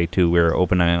questions that way, too. We're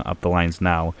opening up the lines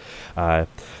now.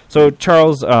 So,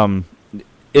 Charles,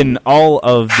 in all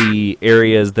of the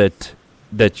areas that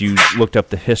you looked up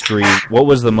the history, what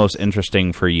was the most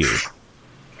interesting for you?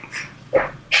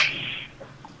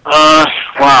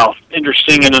 Wow,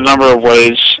 interesting in a number of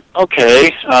ways.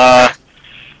 Okay,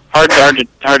 hard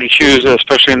to choose,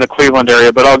 especially in the Cleveland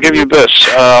area, but I'll give you this.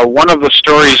 One of the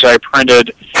stories I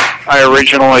printed, I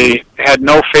originally had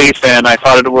no faith in. I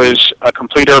thought it was a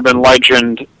complete urban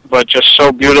legend, but just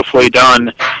so beautifully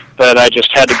done that I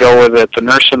just had to go with it. The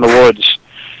Nurse in the Woods.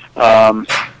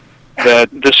 That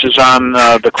this is on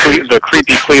the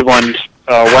Creepy Cleveland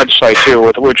website, too,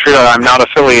 with which I'm not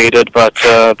affiliated, but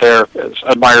they're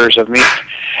admirers of me.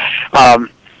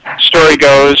 Story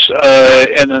goes,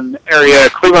 in an area,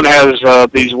 Cleveland has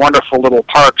these wonderful little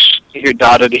parks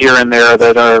dotted here and there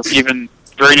that are even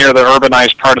very near the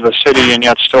urbanized part of the city and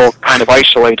yet still kind of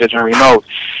isolated and remote.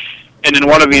 And in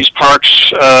one of these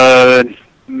parks,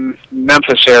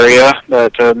 Memphis area,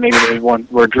 that maybe the one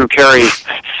where Drew Carey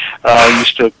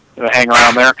used to hang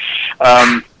around there,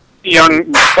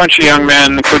 bunch of young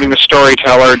men, including the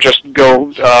storyteller, just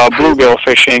go bluegill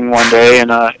fishing one day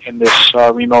in this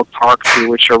remote park through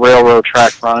which a railroad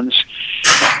track runs.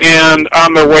 And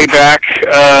on their way back,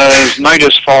 as night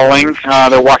is falling,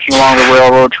 they're walking along the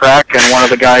railroad track, and one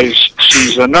of the guys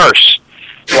sees a nurse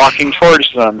walking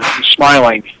towards them,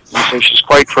 smiling. You say she's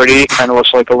quite pretty, kind of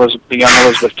looks like the young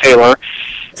Elizabeth Taylor,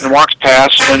 and walks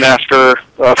past, and after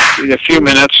a few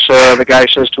minutes, the guy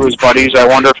says to his buddies, I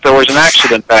wonder if there was an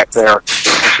accident back there. I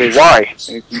say, why?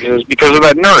 It was because of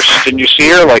that nurse. Didn't you see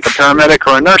her, like a paramedic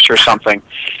or a nurse or something?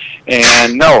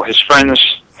 And no, his friends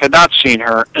had not seen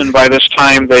her, and by this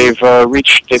time they've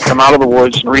come out of the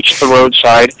woods and reached the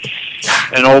roadside.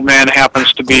 An old man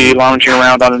happens to be lounging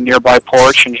around on a nearby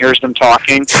porch and hears them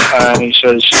talking, and he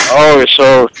says, oh,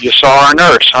 so you saw our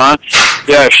nurse, huh?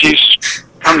 Yeah,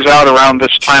 comes out around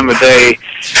this time of day,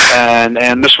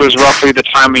 and this was roughly the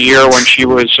time of year when she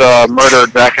was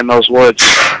murdered back in those woods.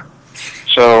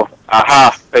 So,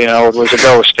 it was a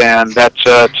ghost, and that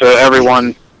to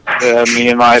everyone, me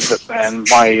and my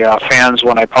fans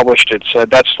when I published it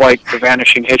said that's like The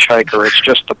Vanishing Hitchhiker. It's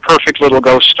just the perfect little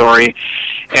ghost story,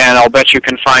 and I'll bet you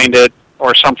can find it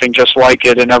or something just like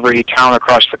it in every town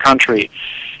across the country.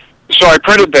 So I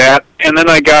printed that, and then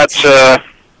I got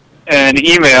an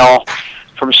email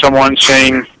from someone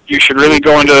saying you should really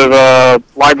go into the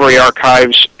library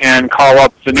archives and call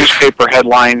up the newspaper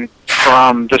headline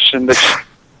from this and this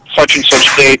such and such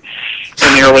date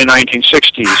in the early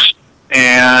 1960s.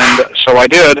 And so I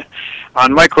did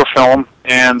on microfilm,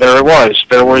 and there it was.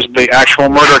 There was the actual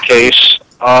murder case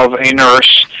of a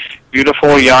nurse,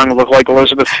 beautiful, young, looked like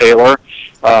Elizabeth Taylor,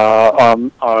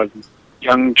 a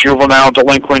young juvenile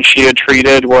delinquent she had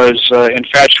treated, was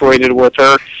infatuated with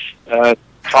her,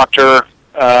 talked her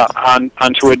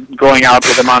onto going out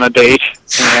with him on a date,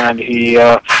 and he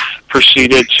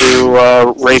proceeded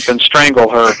to rape and strangle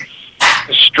her.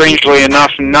 Strangely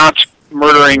enough, not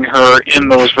murdering her in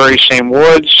those very same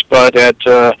woods, but at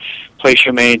a place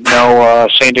you may know,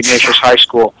 St. Ignatius High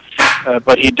School.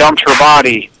 But he dumped her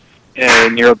body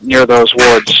near those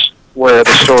woods where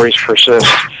the stories persist.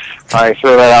 I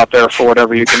throw that out there for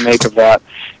whatever you can make of that.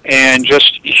 And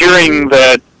just hearing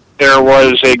that there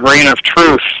was a grain of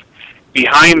truth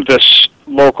behind this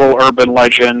local urban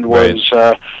legend was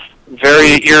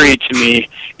very eerie to me,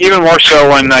 even more so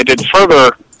when I did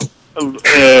further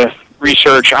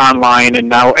research online, and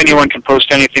now anyone can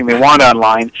post anything they want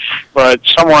online, but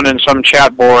someone in some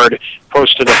chat board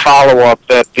posted a follow-up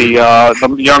that the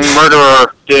young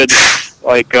murderer did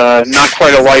not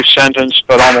quite a life sentence,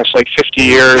 but almost like 50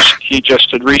 years. He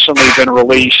just had recently been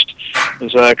released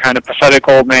as a kind of pathetic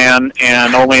old man,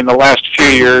 and only in the last few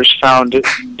years found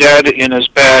dead in his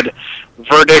bed,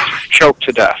 verdict, choked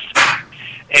to death.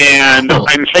 And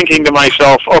I'm thinking to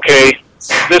myself, okay,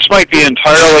 this might be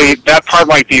that part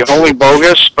might be wholly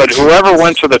bogus, but whoever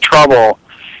went to the trouble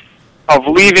of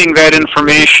leaving that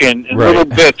information in little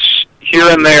bits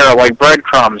here and there, like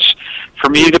breadcrumbs, for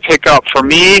me to pick up, for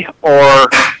me or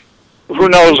who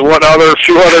knows what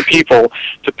few other people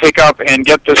to pick up and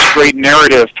get this great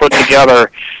narrative put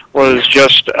together was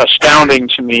just astounding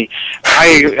to me.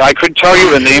 I could tell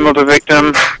you the name of the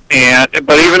victim,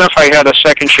 but even if I had a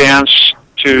second chance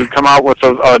to come out with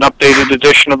an updated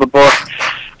edition of the book,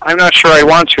 I'm not sure I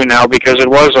want to now, because it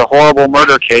was a horrible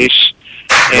murder case,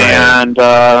 and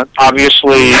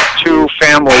obviously 2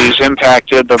 families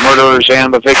impacted, the murderers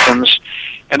and the victims,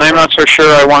 and I'm not so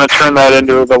sure I want to turn that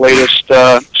into the latest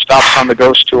Stops on the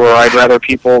Ghost Tour. I'd rather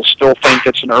people still think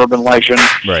it's an urban legend,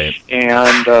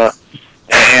 and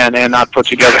not put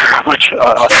together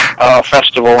a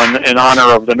festival in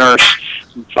honor of the nurse.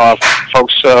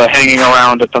 Folks hanging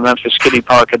around at the Memphis Kiddie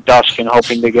Park at dusk and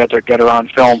hoping to get her on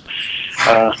film.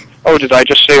 Did I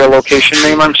just say a location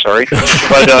name? I'm sorry, but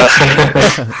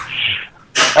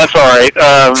that's all right,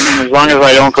 as long as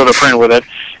I don't go to print with it.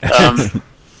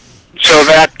 So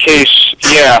that case,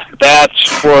 that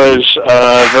was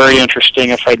very interesting.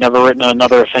 If I'd never written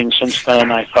another thing since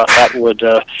then, I thought that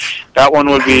one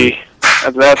would be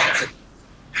that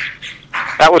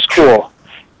was cool.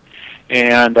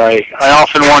 And I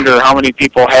often wonder how many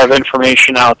people have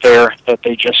information out there that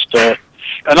they just...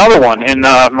 another one, in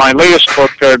my latest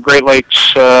book, Great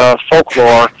Lakes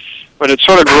Folklore, but it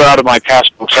sort of grew out of my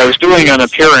past books. I was doing an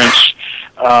appearance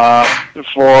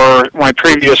for my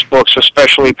previous books,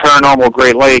 especially Paranormal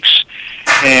Great Lakes,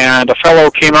 and a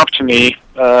fellow came up to me,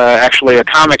 actually a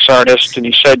comics artist, and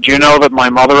he said, "Do you know that my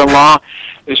mother-in-law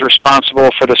is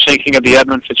responsible for the sinking of the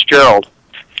Edmund Fitzgerald?"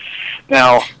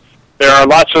 Now, there are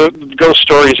lots of ghost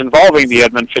stories involving the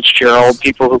Edmund Fitzgerald,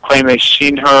 people who claim they've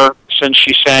seen her since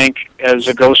she sank as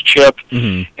a ghost ship,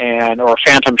 or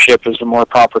phantom ship is the more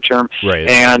proper term,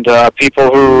 and people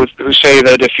who say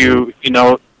that if you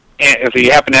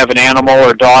happen to have an animal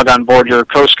or dog on board your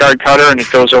Coast Guard cutter and it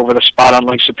goes over the spot on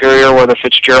Lake Superior where the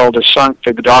Fitzgerald is sunk,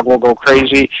 the dog will go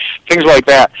crazy, things like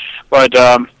that. But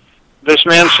this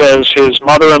man says his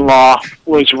mother-in-law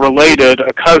was related,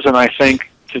 a cousin, I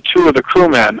think, to 2 of the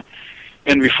crewmen.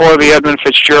 And before the Edmund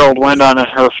Fitzgerald went on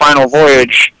her final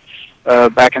voyage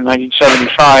back in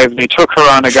 1975, they took her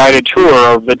on a guided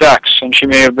tour of the decks, and she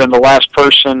may have been the last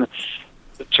person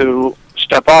to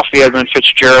step off the Edmund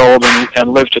Fitzgerald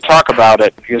and live to talk about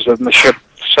it, because the ship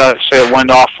say it went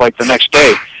off like the next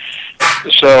day.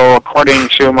 So according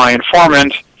to my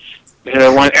informant,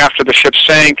 it went after the ship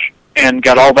sank and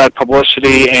got all that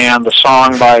publicity, and the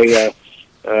song by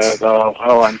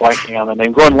I'm blanking on the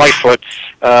name, Gordon Lightfoot,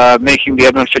 making the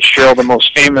Edmund Fitzgerald the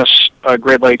most famous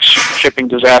Great Lakes shipping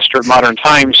disaster of modern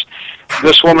times.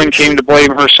 This woman came to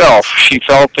blame herself. She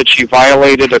felt that she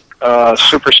violated a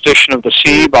superstition of the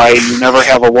sea by you never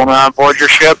have a woman on board your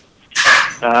ship,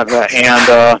 and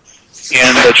that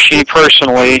she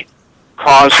personally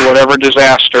caused whatever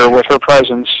disaster with her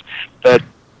presence that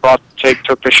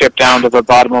took the ship down to the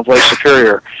bottom of Lake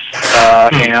Superior.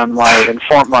 And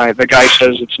the guy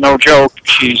says it's no joke.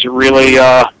 She's really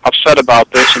upset about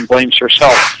this and blames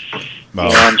herself. Wow.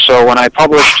 And so when I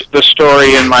published this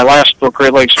story in my last book,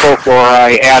 Great Lakes Folklore,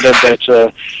 I added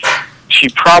that she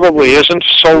probably isn't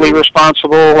solely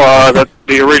responsible. That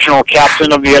the original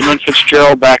captain of the Edmund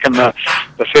Fitzgerald back in the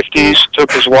 50s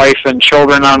took his wife and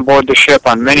children on board the ship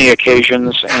on many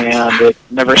occasions, and it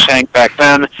never sank back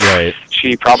then. Right.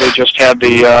 She probably just had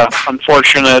the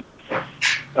unfortunate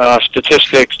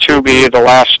statistic to be the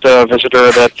last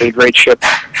visitor that the great ship,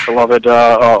 beloved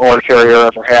ore carrier,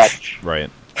 ever had. Right.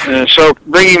 So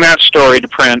bringing that story to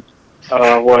print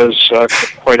was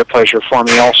quite a pleasure for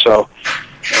me also.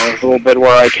 A little bit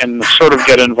where I can sort of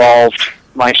get involved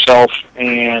myself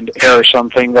and air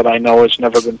something that I know has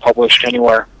never been published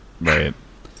anywhere. Right.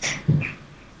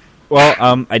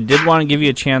 Well, I did want to give you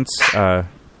a chance to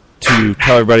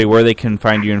tell everybody where they can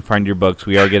find you and find your books.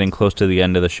 We are getting close to the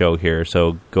end of the show here,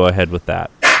 so go ahead with that.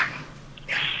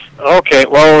 Okay,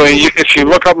 well, if you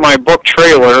look up my book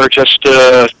trailer, just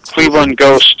Cleveland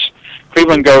Ghosts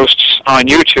on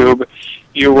YouTube,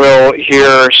 you will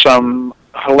hear some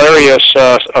hilarious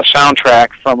soundtrack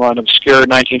from an obscure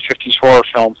 1950s horror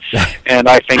film. And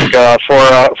I think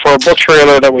for a book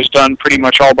trailer that was done pretty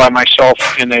much all by myself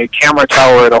in a camera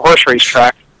tower at a horse race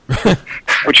track,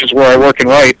 which is where I work and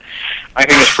write, I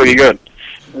think it's pretty good.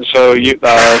 So you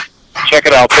check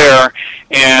it out there,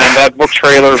 and that book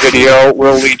trailer video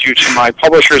will lead you to my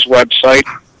publisher's website,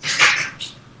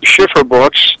 Schiffer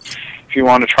Books, if you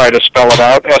want to try to spell it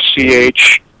out,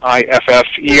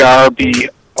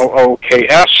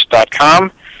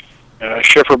 SCHIFFERBOOKS.com.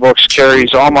 Schiffer Books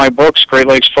carries all my books, Great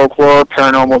Lakes Folklore,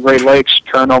 Paranormal Great Lakes,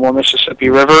 Paranormal Mississippi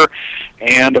River,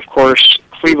 and, of course,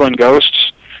 Cleveland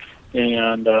Ghosts.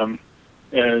 And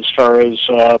as far as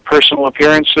personal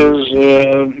appearances,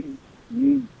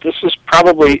 this is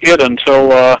probably it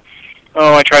until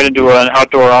I try to do an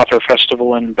outdoor author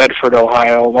festival in Bedford,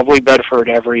 Ohio. Lovely Bedford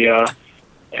every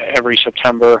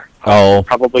September. Oh.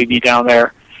 Probably be down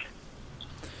there.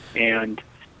 And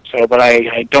so, but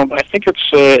I don't. I think it's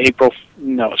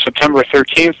September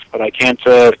 13th, but I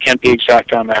can't be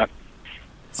exact on that.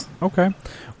 Okay.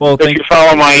 Well, if you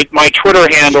follow my Twitter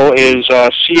handle is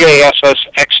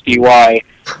CASSXDY,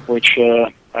 which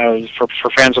for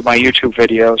fans of my YouTube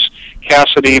videos,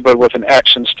 Cassidy, but with an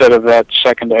X instead of that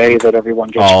second A that everyone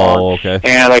gets on. Okay.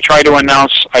 And I try to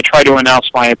announce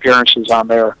my appearances on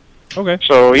there. Okay.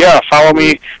 So yeah, follow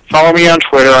me on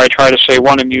Twitter. I try to say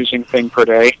one amusing thing per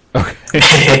day.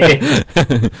 Okay.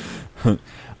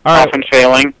 Often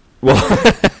failing. Well,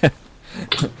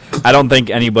 I don't think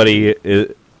anybody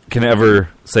can ever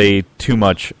say too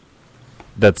much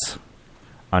that's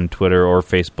on Twitter or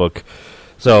Facebook.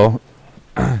 So,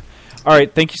 all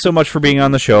right, thank you so much for being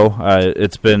on the show.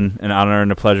 It's been an honor and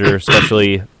a pleasure,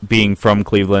 especially being from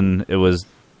Cleveland. It was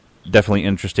definitely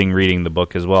interesting reading the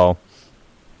book as well.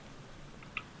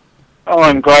 Oh,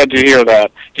 I'm glad to hear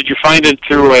that. Did you find it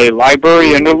through a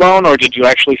library, a new loan, or did you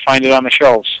actually find it on the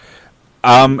shelves?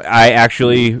 I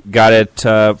actually got it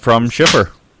from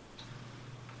Schiffer.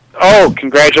 Oh,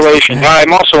 congratulations!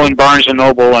 I'm also in Barnes and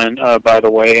Noble, and by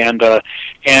the way, and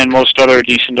most other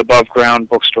decent above ground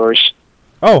bookstores.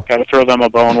 Oh, got to throw them a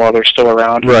bone while they're still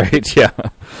around. Right? Yeah.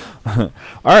 All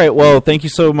right. Well, thank you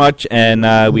so much,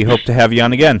 and we hope to have you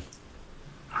on again.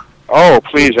 Oh,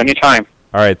 please, anytime.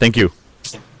 All right. Thank you.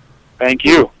 Thank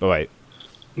you. Bye.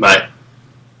 Bye.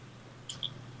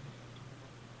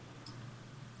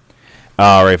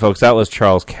 All right, folks. That was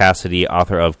Charles Cassidy,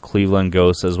 author of Cleveland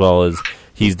Ghosts, as well as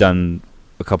he's done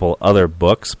a couple other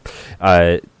books.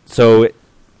 So,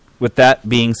 with that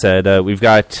being said, we've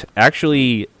got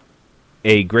actually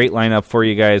a great lineup for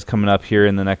you guys coming up here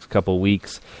in the next couple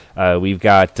weeks. We've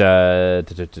got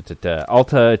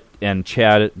Alta and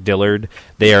Chad Dillard.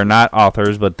 They are not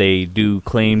authors, but they do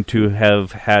claim to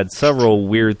have had several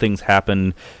weird things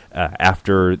happen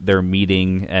after their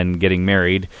meeting and getting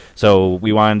married. So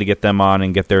we wanted to get them on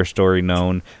and get their story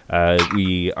known.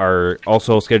 We are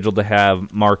also scheduled to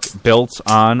have Mark Biltz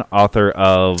on, author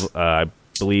of, I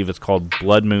believe it's called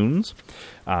Blood Moons.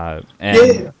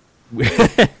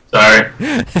 Sorry.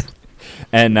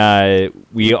 And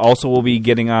we also will be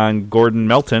getting on Gordon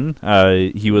Melton.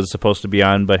 He was supposed to be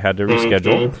on but had to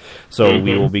reschedule. So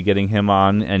we will be getting him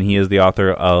on, and he is the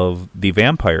author of the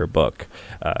Vampire book.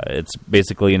 It's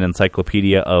basically an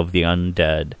encyclopedia of the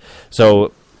undead.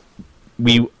 So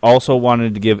we also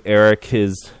wanted to give Eric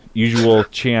his usual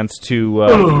chance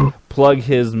to plug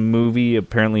his movie.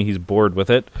 Apparently he's bored with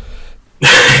it.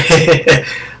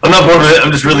 I'm not bored with it.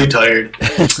 I'm just really tired.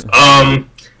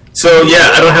 So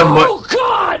yeah, I don't have much. Oh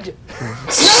God!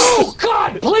 No,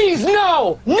 God, please,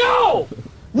 no, no,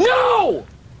 no,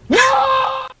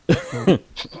 no!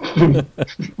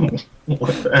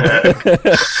 What the heck?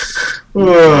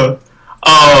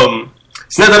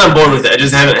 It's not that I'm bored with it. I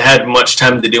just haven't had much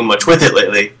time to do much with it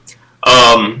lately.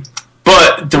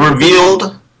 But The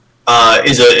Revealed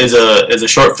is a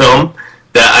short film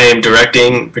that I am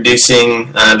directing,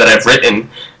 producing, that I've written.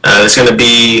 It's going to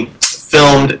be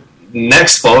filmed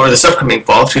next fall, or this upcoming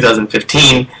fall,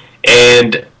 2015,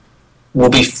 and will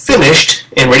be finished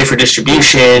and ready for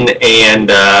distribution and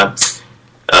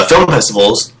film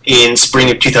festivals in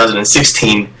spring of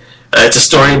 2016. It's a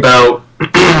story about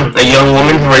a young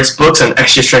woman who writes books on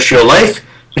extraterrestrial life,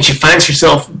 but she finds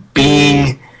herself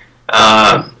being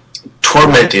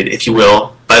tormented, if you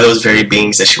will, by those very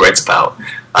beings that she writes about.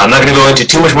 I'm not going to go into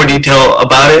too much more detail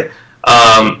about it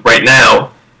right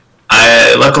now.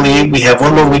 Luckily, we have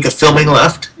one more week of filming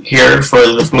left here for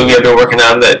the movie I've been working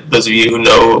on that those of you who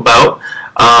know about.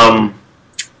 And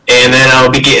then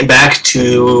I'll be getting back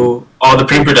to all the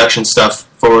pre-production stuff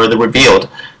for The Revealed.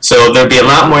 So there'll be a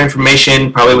lot more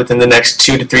information probably within the next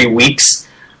 2 to 3 weeks.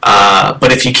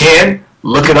 But if you can,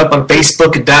 look it up on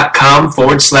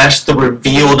Facebook.com/The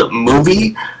Revealed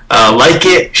Movie. Like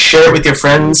it, share it with your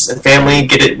friends and family.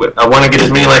 I want to get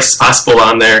as many likes as possible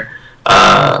on there.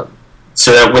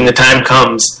 So that when the time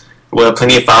comes, we'll have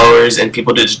plenty of followers and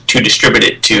people to distribute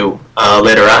it to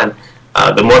later on.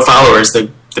 The more followers,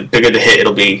 the bigger the hit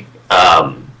it'll be.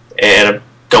 And I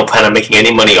don't plan on making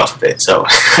any money off of it. So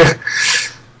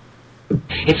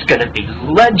It's gonna be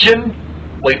legend.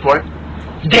 Wait for it.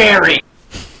 Dairy.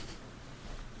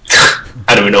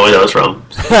 I don't even know where that was from.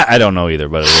 I don't know either,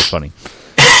 but it was funny.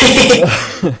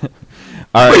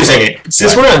 All right, wait a second.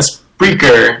 Since we're on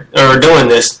Spreaker or doing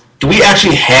this, do we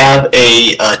actually have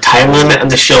a time limit on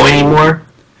the show anymore?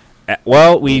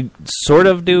 Well, we sort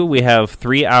of do. We have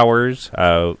 3 hours.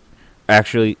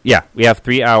 Actually, yeah, we have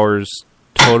 3 hours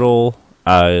total.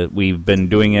 We've been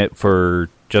doing it for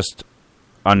just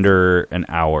under an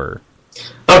hour.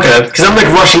 Okay, because I'm like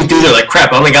rushing through there like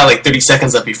crap. I only got like 30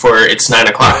 seconds left before it's 9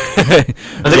 o'clock. I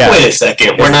was like, wait a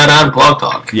second, we're not on Blog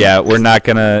Talk. Yeah,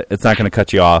 it's not gonna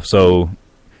cut you off, so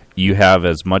you have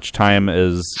as much time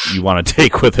as you want to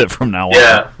take with it from now on.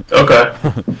 Yeah, okay.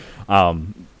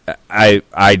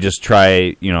 I just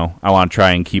try, I want to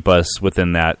try and keep us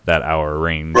within that hour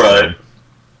range. Right.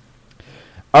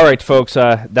 All right, folks,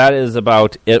 that is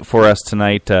about it for us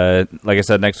tonight. Like I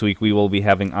said, next week we will be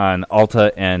having on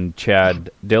Alta and Chad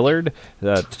Dillard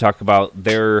to talk about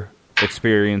their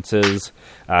experiences.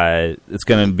 It's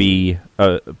going to be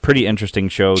a pretty interesting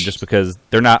show just because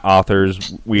they're not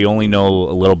authors. We only know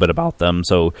a little bit about them,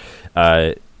 so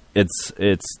it's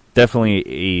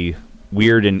definitely a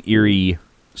weird and eerie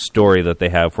story that they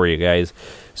have for you guys.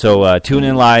 So tune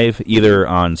in live either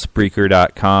on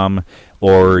Spreaker.com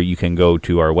or you can go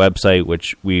to our website,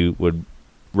 which we would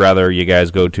rather you guys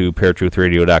go to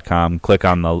paratruthradio.com, click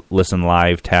on the Listen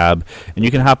Live tab, and you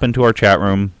can hop into our chat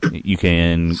room. You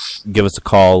can give us a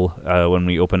call when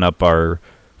we open up our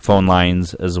phone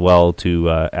lines as well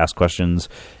to ask questions.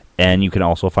 And you can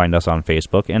also find us on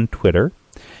Facebook and Twitter.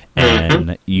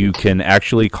 And you can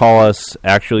actually call us,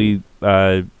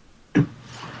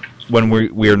 when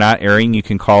we're not airing, you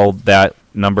can call that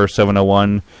number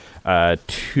 701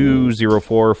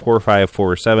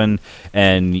 204-4547,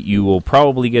 and you will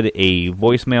probably get a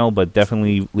voicemail, but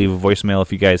definitely leave a voicemail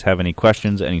if you guys have any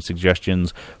questions, any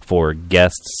suggestions for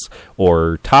guests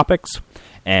or topics,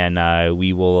 and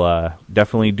we will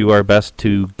definitely do our best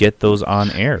to get those on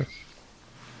air.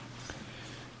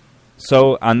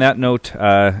 So on that note,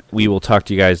 we will talk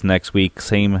to you guys next week,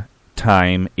 same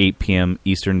time, 8 p.m.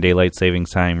 Eastern Daylight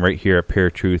Savings Time, right here at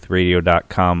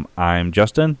paratruthradio.com. I'm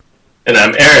Justin. And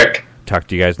I'm Eric. Talk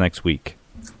to you guys next week.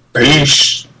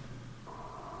 Peace.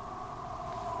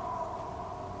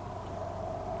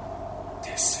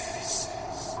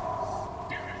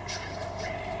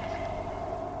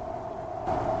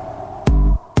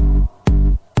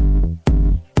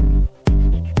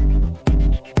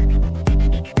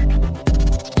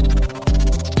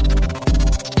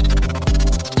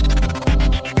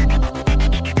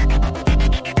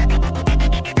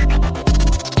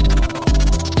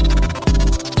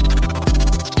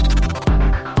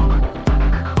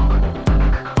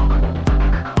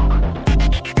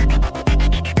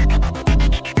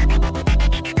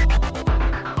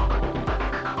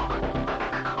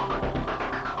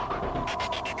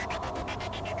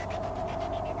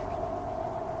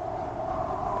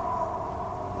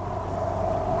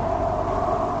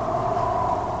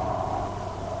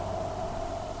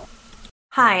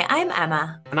 Hi, I'm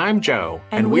Emma. And I'm Joe.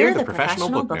 And we're the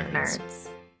Professional Book Nerds.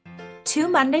 2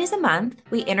 Mondays a month,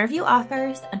 we interview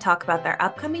authors and talk about their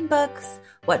upcoming books,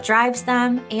 what drives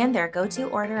them, and their go-to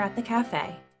order at the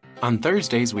cafe. On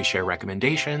Thursdays, we share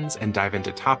recommendations and dive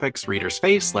into topics readers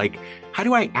face, like how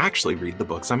do I actually read the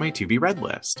books on my to-be read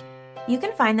list? You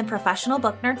can find the Professional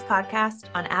Book Nerds podcast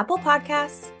on Apple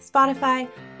Podcasts, Spotify,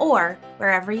 or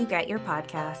wherever you get your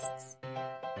podcasts.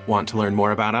 Want to learn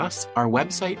more about us? Our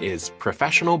website is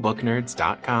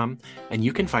professionalbooknerds.com, and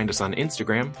you can find us on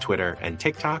Instagram, Twitter, and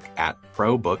TikTok at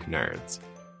ProBookNerds.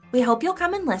 We hope you'll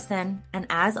come and listen, and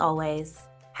as always,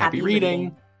 happy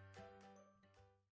reading.